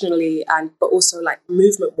emotionally, and but also like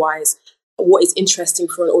movement wise, what is interesting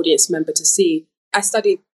for an audience member to see. I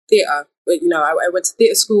studied theatre, but I went to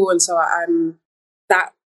theatre school, and so I'm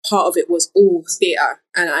that part of it was all theatre,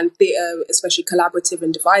 and theatre, especially collaborative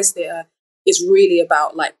and devised theatre, is really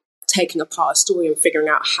about like taking apart a story and figuring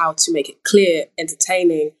out how to make it clear,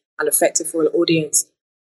 entertaining, and effective for an audience.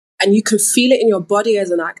 And you can feel it in your body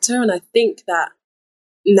as an actor. And I think that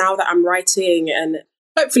now that I'm writing and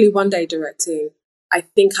hopefully one day directing, I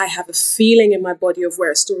think I have a feeling in my body of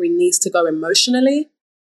where a story needs to go emotionally,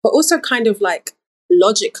 but also kind of like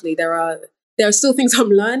logically. There are still things I'm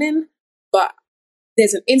learning, but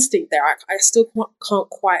there's an instinct there. I still can't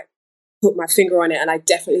quite put my finger on it. And I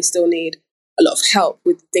definitely still need a lot of help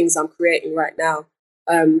with things I'm creating right now.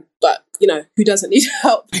 But, who doesn't need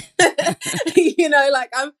help?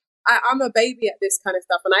 I'm a baby at this kind of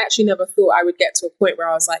stuff. And I actually never thought I would get to a point where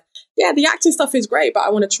I was like, yeah, the acting stuff is great, but I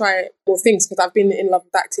want to try more things, because I've been in love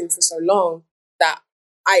with acting for so long that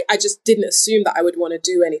I just didn't assume that I would want to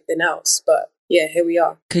do anything else. But yeah, here we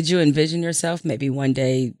are. Could you envision yourself maybe one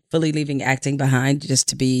day fully leaving acting behind just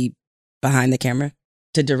to be behind the camera,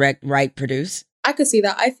 to direct, write, produce? I could see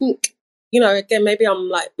that. I think, again, maybe I'm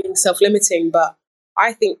like being self-limiting, but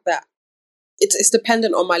I think that it's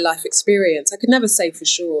dependent on my life experience. I could never say for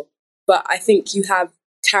sure, but I think you have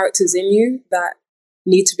characters in you that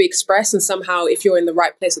need to be expressed. And somehow, if you're in the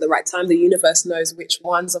right place at the right time, the universe knows which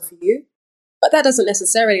ones are for you. But that doesn't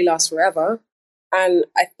necessarily last forever. And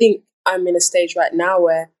I think I'm in a stage right now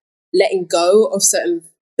where letting go of certain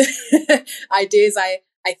ideas I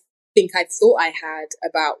think I thought I had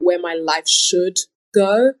about where my life should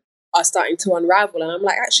go are starting to unravel. And I'm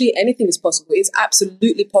like, actually, anything is possible. It's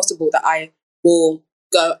absolutely possible that I will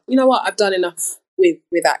go, you know what, I've done enough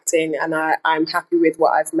with acting, and I'm happy with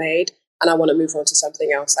what I've made, and I want to move on to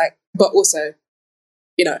something else. But also,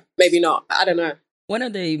 maybe not. I don't know. One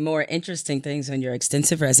of the more interesting things on your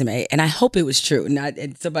extensive resume, and I hope it was true,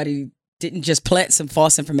 and somebody didn't just plant some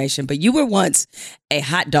false information, but you were once a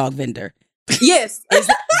hot dog vendor. Yes.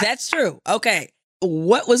 That's true. Okay.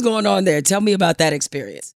 What was going on there? Tell me about that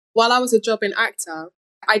experience. While I was a jobbing actor,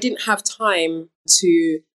 I didn't have time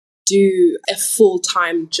to do a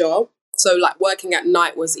full-time job. So like working at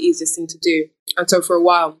night was the easiest thing to do. And so for a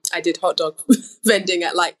while, I did hot dog vending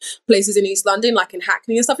at like places in East London, like in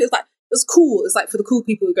Hackney and stuff. It was cool. It's like for the cool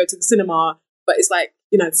people who go to the cinema, but it's like,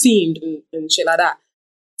 themed and shit like that.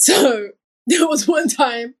 So there was one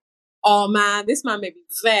time, oh man, this man made me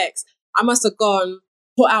vexed. I must have gone,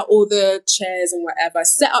 put out all the chairs and whatever,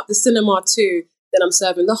 set up the cinema too. Then I'm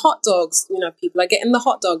serving the hot dogs. People are getting the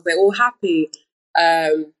hot dogs. They're all happy.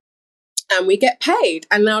 And we get paid.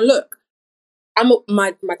 And now look,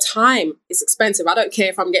 my time is expensive. I don't care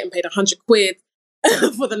if I'm getting paid 100 quid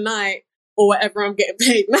for the night or whatever I'm getting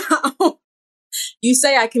paid now. You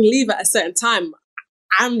say I can leave at a certain time,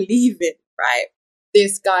 I'm leaving, right?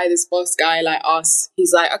 This boss guy like us,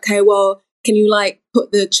 he's like, okay, well, can you like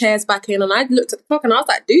put the chairs back in? And I looked at the clock and I was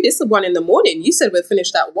like, dude, it's 1 a.m. You said we're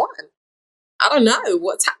finished at 1. I don't know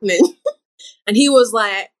what's happening. And he was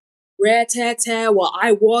like, rare tear, well,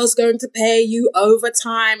 I was going to pay you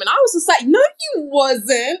overtime. And I was just like, no, you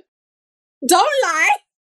wasn't. Don't lie.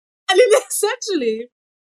 And then essentially,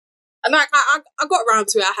 and like I got around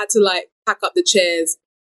to it. I had to like pack up the chairs,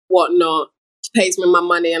 whatnot. He pays me my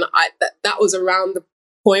money. And that was around the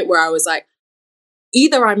point where I was like,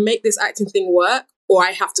 either I make this acting thing work or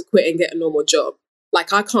I have to quit and get a normal job.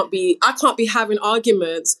 Like I can't be having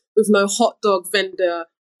arguments with no hot dog vendor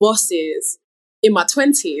bosses in my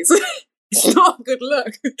 20s. It's not a good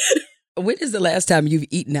look. When is the last time you've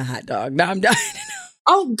eaten a hot dog? Now I'm dying.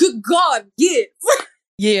 Oh, good God, yes.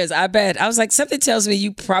 Years, I bet. I was like, something tells me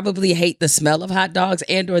you probably hate the smell of hot dogs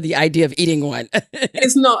and or the idea of eating one.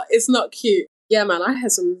 It's not cute. Yeah, man, I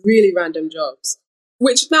had some really random jobs,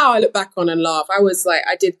 which now I look back on and laugh. I was like,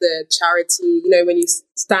 I did the charity, when you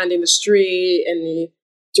stand in the street and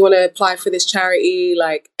do you want to apply for this charity?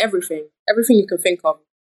 Like everything you can think of,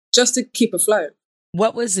 just to keep afloat.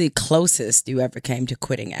 What was the closest you ever came to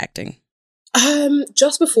quitting acting?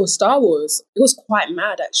 Just before Star Wars. It was quite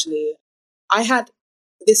mad, actually. I had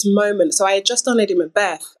this moment. So I had just done Lady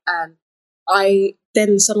Macbeth and I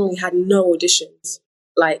then suddenly had no auditions,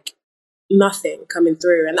 like nothing coming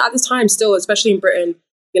through. And at the time still, especially in Britain,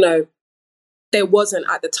 there wasn't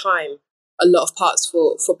at the time a lot of parts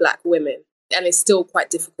for Black women. And it's still quite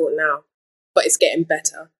difficult now, but it's getting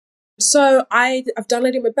better. So I've done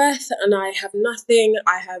Lady Macbeth and I have nothing.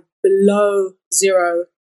 I have below £0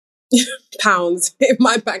 in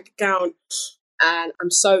my bank account. And I'm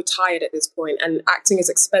so tired at this point. And acting is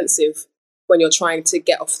expensive when you're trying to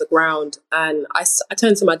get off the ground. And I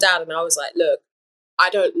turned to my dad and I was like, look, I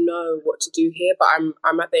don't know what to do here, but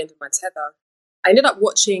I'm at the end of my tether. I ended up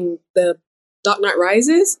watching the Dark Knight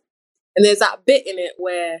Rises, and there's that bit in it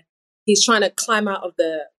where he's trying to climb out of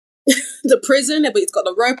the prison, but he's got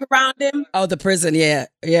the rope around him. Oh, the prison, yeah.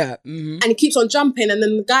 Mm-hmm. And he keeps on jumping, and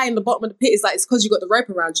then the guy in the bottom of the pit is like, it's because you got the rope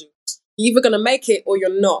around you. You're either going to make it or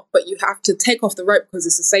you're not, but you have to take off the rope because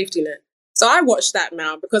it's a safety net. So I watch that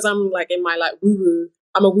now because I'm like in my like woo-woo,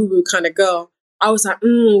 I'm a woo-woo kind of girl. I was like,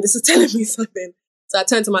 this is telling me something. So I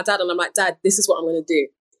turned to my dad and I'm like, Dad, this is what I'm going to do.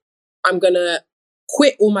 I'm going to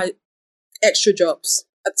quit all my extra jobs.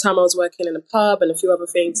 At the time I was working in a pub and a few other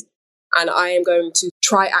things. And I am going to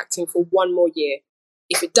try acting for 1 more year.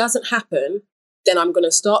 If it doesn't happen, then I'm going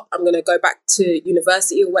to stop. I'm going to go back to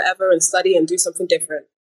university or whatever and study and do something different.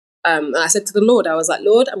 And I said to the Lord, I was like,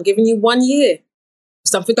 Lord, I'm giving you 1 year. If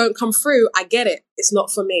something don't come through, I get it. It's not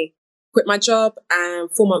for me. Quit my job. And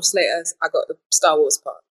 4 months later, I got the Star Wars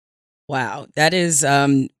part. Wow. That is,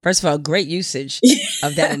 first of all, great usage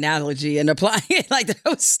of that analogy and applying it. Like, that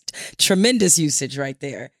was tremendous usage right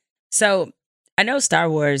there. So I know Star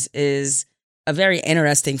Wars is a very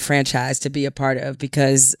interesting franchise to be a part of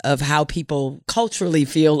because of how people culturally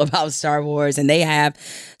feel about Star Wars, and they have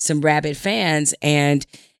some rabid fans. And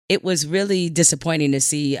it was really disappointing to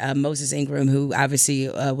see Moses Ingram, who obviously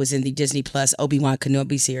was in the Disney Plus Obi-Wan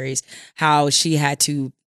Kenobi series, how she had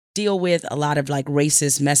to deal with a lot of like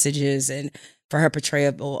racist messages and for her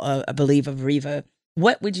portrayal, I believe, of Reva.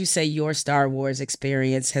 What would you say your Star Wars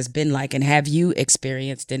experience has been like, and have you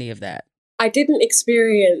experienced any of that? I didn't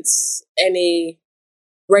experience any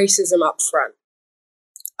racism up front.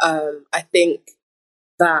 I think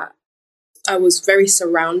that I was very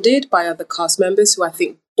surrounded by other cast members who I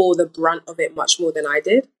think bore the brunt of it much more than I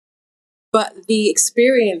did. But the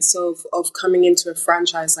experience of coming into a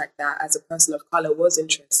franchise like that as a person of color was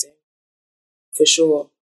interesting, for sure.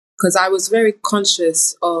 Because I was very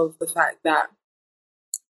conscious of the fact that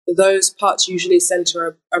those parts usually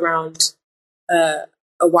center around a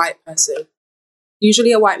white person,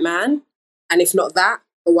 usually a white man, and if not that,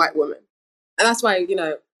 a white woman. And that's why,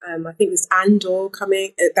 I think this Andor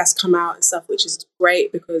that's come out and stuff, which is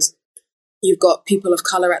great because you've got people of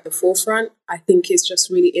color at the forefront. I think it's just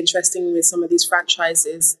really interesting with some of these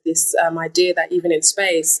franchises, this idea that even in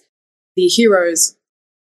space, the heroes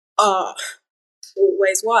are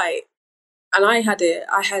always white. And I had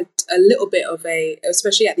a little bit of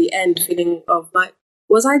especially at the end, feeling of like,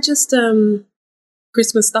 was I just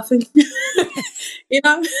Christmas stuffing?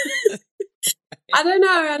 I don't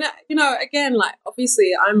know. And, again, like,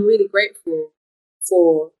 obviously, I'm really grateful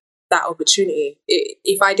for that opportunity.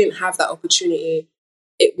 If I didn't have that opportunity,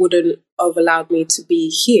 it wouldn't have allowed me to be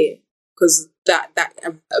here because that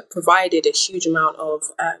provided a huge amount of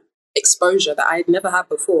exposure that I had never had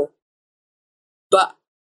before. But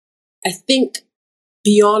I think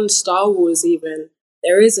beyond Star Wars even,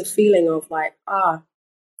 there is a feeling of like,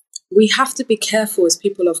 we have to be careful as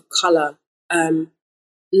people of color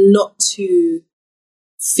not to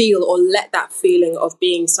feel or let that feeling of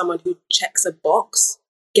being someone who checks a box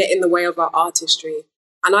get in the way of our artistry.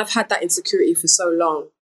 And I've had that insecurity for so long.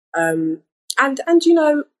 And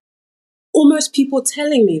almost people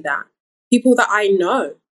telling me that, people that I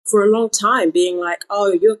know for a long time being like,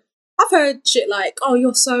 I've heard shit like,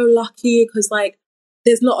 you're so lucky because like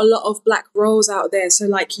there's not a lot of black roles out there. So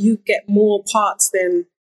like you get more parts than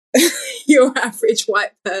your average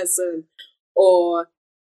white person, or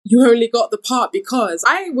you only got the part because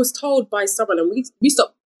I was told by someone, and we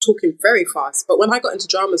stopped talking very fast. But when I got into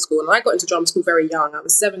drama school, and I got into drama school very young, I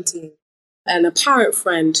was 17, and a parent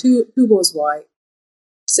friend who was white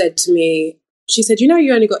said to me, she said, you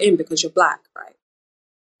only got in because you're black, right?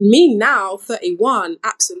 Me now, 31,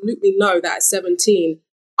 absolutely know that at 17,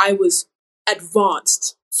 I was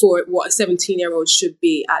advanced for what a 17-year-old should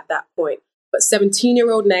be at that point. But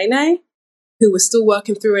 17-year-old Nene, who was still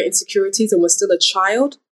working through her insecurities and was still a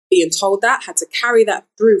child, being told that, had to carry that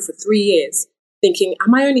through for 3 years, thinking,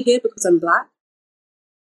 am I only here because I'm black?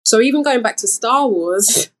 So even going back to Star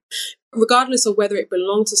Wars, regardless of whether it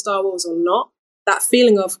belonged to Star Wars or not, that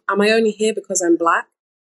feeling of, am I only here because I'm black?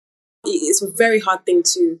 It's a very hard thing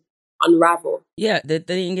to unravel. Yeah, the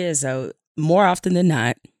thing is, though, more often than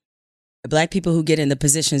not, the black people who get in the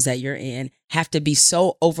positions that you're in have to be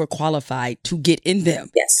so overqualified to get in them.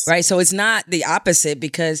 Yes. Right? So it's not the opposite,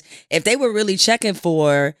 because if they were really checking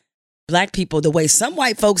for black people the way some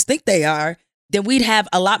white folks think they are, then we'd have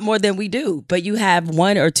a lot more than we do. But you have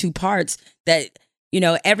 1 or 2 parts that,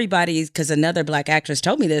 everybody, because another black actress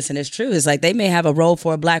told me this, and it's true, is like they may have a role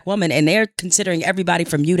for a black woman and they're considering everybody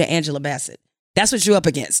from you to Angela Bassett. That's what you're up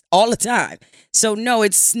against all the time. So no,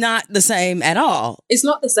 it's not the same at all. It's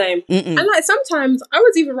not the same. Mm-mm. And like sometimes I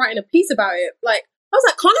was even writing a piece about it. Like I was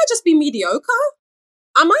like, can't I just be mediocre?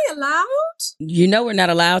 Am I allowed? You know we're not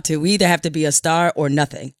allowed to. We either have to be a star or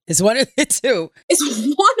nothing. It's one of the two. It's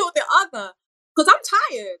one or the other. Because I'm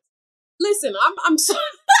tired. Listen, I'm so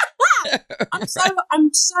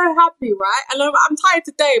I'm so happy, right? And I'm tired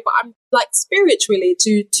today, but I'm like spiritually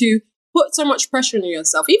to put so much pressure on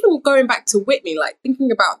yourself. Even going back to Whitney, like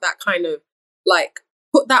thinking about that kind of like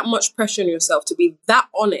put that much pressure on yourself to be that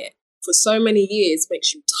on it for so many years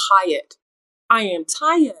makes you tired. I am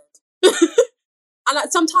tired. And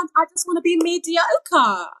like, sometimes I just want to be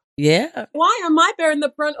mediocre. Yeah. Why am I bearing the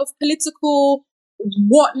brunt of political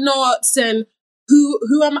whatnots and who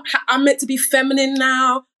I'm meant to be feminine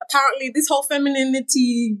now? Apparently this whole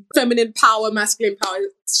femininity, feminine power, masculine power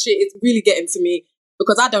shit is really getting to me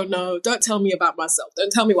because I don't know. Don't tell me about myself.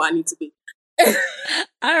 Don't tell me what I need to be.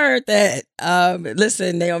 I heard that.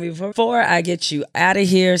 Listen, Naomi, before I get you out of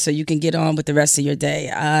here so you can get on with the rest of your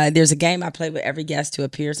day, there's a game I play with every guest who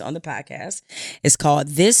appears on the podcast. It's called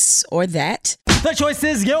This or That. The choice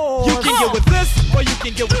is yours. You can get with this or you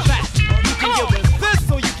can get with that. You can get with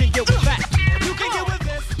this or you can get with that. You can get with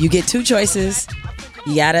this. You get two choices.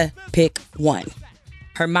 You gotta pick one.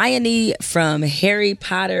 Hermione from Harry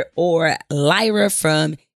Potter or Lyra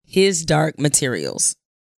from His Dark Materials?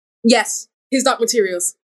 Yes. His Dark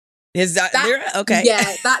Materials. His Dark Lyra? Okay. Yeah,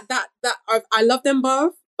 that I love them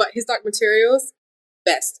both, but His Dark Materials,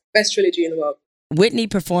 best trilogy in the world. Whitney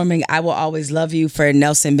performing I Will Always Love You for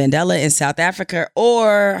Nelson Mandela in South Africa,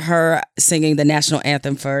 or her singing the national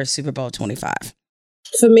anthem for Super Bowl 25?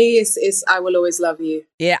 For me, it's I Will Always Love You.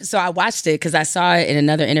 Yeah, so I watched it because I saw it in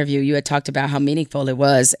another interview. You had talked about how meaningful it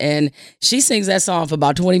was, and she sings that song for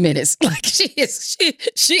about 20 minutes. Like she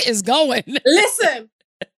is going. Listen.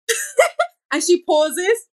 And she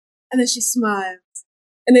pauses, and then she smiles,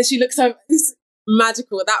 and then she looks over. It's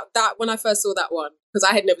magical. That when I first saw that one, because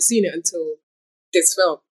I had never seen it until this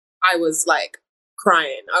film, I was like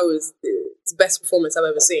crying. It's the best performance I've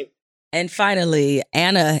ever seen. And finally,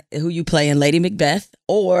 Anna, who you play in Lady Macbeth,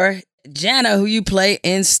 or Jana, who you play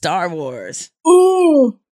in Star Wars.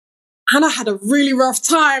 Ooh, Anna had a really rough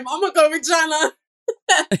time. I'm gonna go with Jana.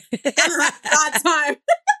 Anna had a bad time.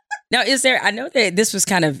 Now, I know that this was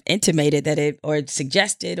kind of intimated or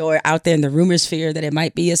suggested or out there in the rumor sphere that it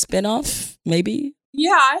might be a spinoff, maybe?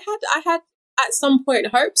 Yeah, I had at some point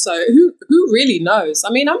hoped so. Who really knows? I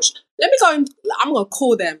mean, let me go and I'm going to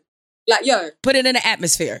call them. Like, yo. Put it in the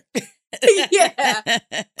atmosphere. Yeah.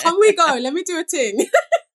 Can we go? Let me do a thing.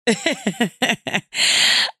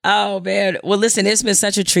 Oh, man. Well, listen, it's been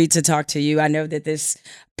such a treat to talk to you. I know that this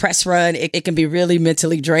press run, it can be really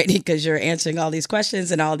mentally draining because you're answering all these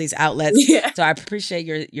questions and all these outlets. Yeah. So I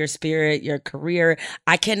appreciate your spirit, your career.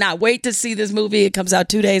 I cannot wait to see this movie. It comes out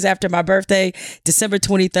 2 days after my birthday, December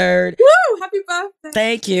 23rd. Woo! Happy birthday.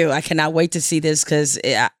 Thank you. I cannot wait to see this because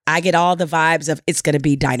I get all the vibes of it's going to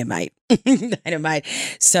be dynamite. Dynamite.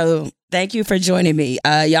 So thank you for joining me.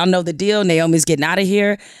 Y'all know the deal. Naomi's getting out of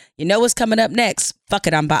here. You know what's coming up next? Fuck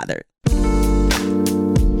it, I'm bothered.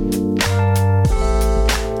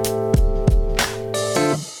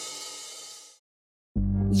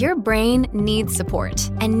 Your brain needs support,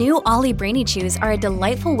 and new Ollie Brainy Chews are a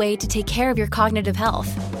delightful way to take care of your cognitive health.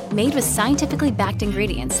 Made with scientifically backed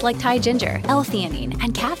ingredients like Thai ginger, L-theanine,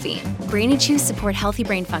 and caffeine, Brainy Chews support healthy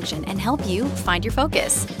brain function and help you find your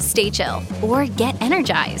focus, stay chill, or get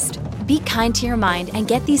energized. Be kind to your mind and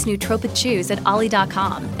get these nootropic chews at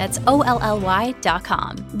ollie.com. That's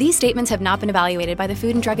OLLY.com. These statements have not been evaluated by the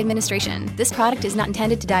Food and Drug Administration. This product is not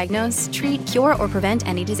intended to diagnose, treat, cure, or prevent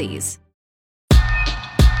any disease.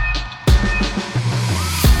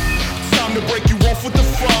 Time to break you off with the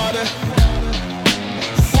Friday.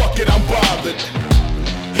 Fuck it, I'm bothered.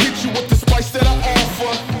 Hit you with the spice that I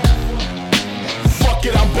offer. Fuck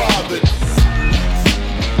it, I'm bothered.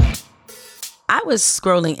 I was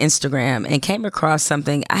scrolling Instagram and came across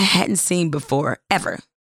something I hadn't seen before, ever.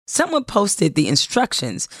 Someone posted the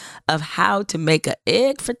instructions of how to make an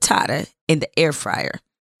egg frittata in the air fryer.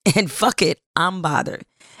 And fuck it, I'm bothered.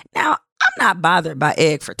 Now, I'm not bothered by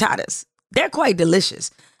egg frittatas. They're quite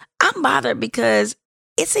delicious. I'm bothered because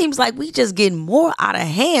it seems like we just getting more out of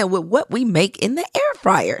hand with what we make in the air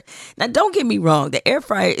fryer. Now, don't get me wrong. The air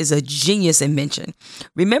fryer is a genius invention.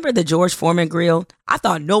 Remember the George Foreman grill? I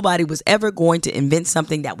thought nobody was ever going to invent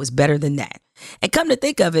something that was better than that. And come to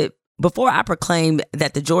think of it, before I proclaimed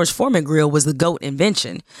that the George Foreman grill was the GOAT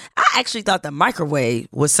invention, I actually thought the microwave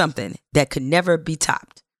was something that could never be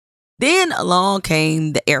topped. Then along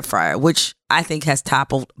came the air fryer, which I think has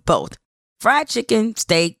toppled both. Fried chicken,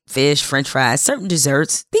 steak, fish, french fries, certain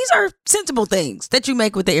desserts. These are sensible things that you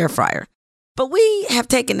make with the air fryer. But we have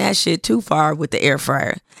taken that shit too far with the air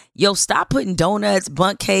fryer. Yo, stop putting donuts,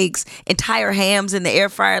 bundt cakes, entire hams in the air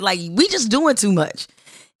fryer. Like, we just doing too much.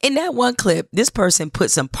 In that one clip, this person put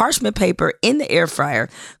some parchment paper in the air fryer,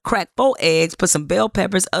 cracked 4 eggs, put some bell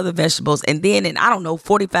peppers, other vegetables, and then in,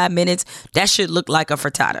 45 minutes, that shit looked like a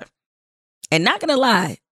frittata. And not gonna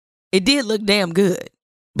lie, it did look damn good,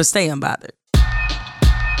 but stay unbothered.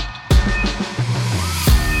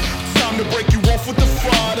 Time to break you off with the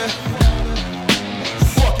Friday.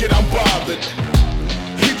 Fuck it, I'm bothered.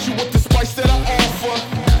 Hit you with the spice that I offer.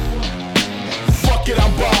 Fuck it,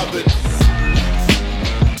 I'm bothered.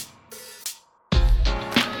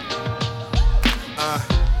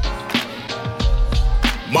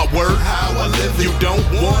 My word, how I live it. You don't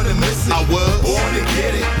wanna miss it. I was born to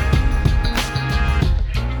get it.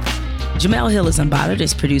 Jemele Hill is Unbothered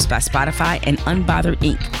is produced by Spotify and Unbothered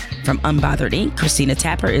Inc. From Unbothered Inc., Christina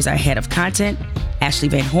Tapper is our head of content. Ashley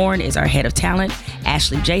Van Horn is our head of talent.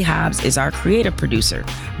 Ashley J. Hobbs is our creative producer.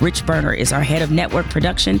 Rich Berner is our head of network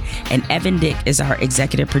production. And Evan Dick is our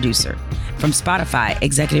executive producer. From Spotify,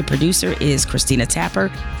 executive producer is Christina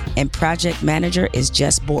Tapper. And project manager is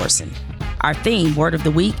Jess Borson. Our theme, Word of the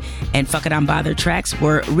Week, and Fuck It, I'm Bothered tracks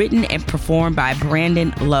were written and performed by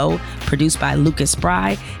Brandon Lowe, produced by Lucas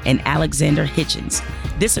Spry and Alexander Hitchens.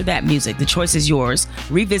 This or That Music, the choice is yours,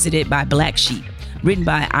 revisited by Black Sheep, written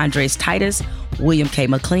by Andres Titus, William K.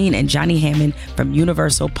 McLean, and Johnny Hammond from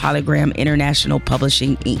Universal Polygram International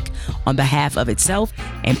Publishing, Inc. on behalf of itself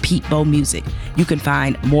and Pete Bow Music. You can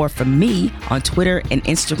find more from me on Twitter and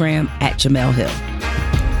Instagram at Jemele Hill.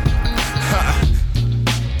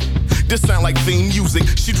 This sound like theme music.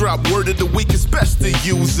 She dropped Word of the Week, it's best to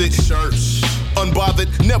use it. Church.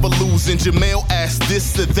 Unbothered, never losing. Jemele asked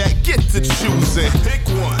this or that, get to choosing. Pick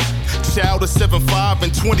one. Child of 7'5"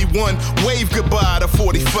 and 21. Wave goodbye to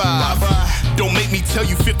 45. Bye-bye. Don't make me tell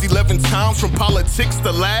you 11 times from politics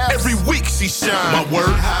to laughs. Every week she shine. My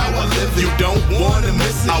word, how I live it. You don't wanna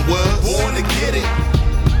miss it. I was born to get it.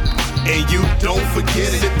 And you don't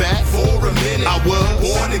forget it. Sit back for a minute. I was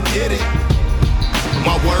born to get it.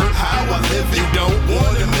 My word, how I live it. You don't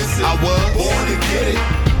wanna miss it. I was born to get it.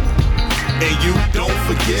 And you don't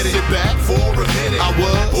forget it. Sit back for a minute. I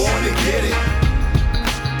was born to get it.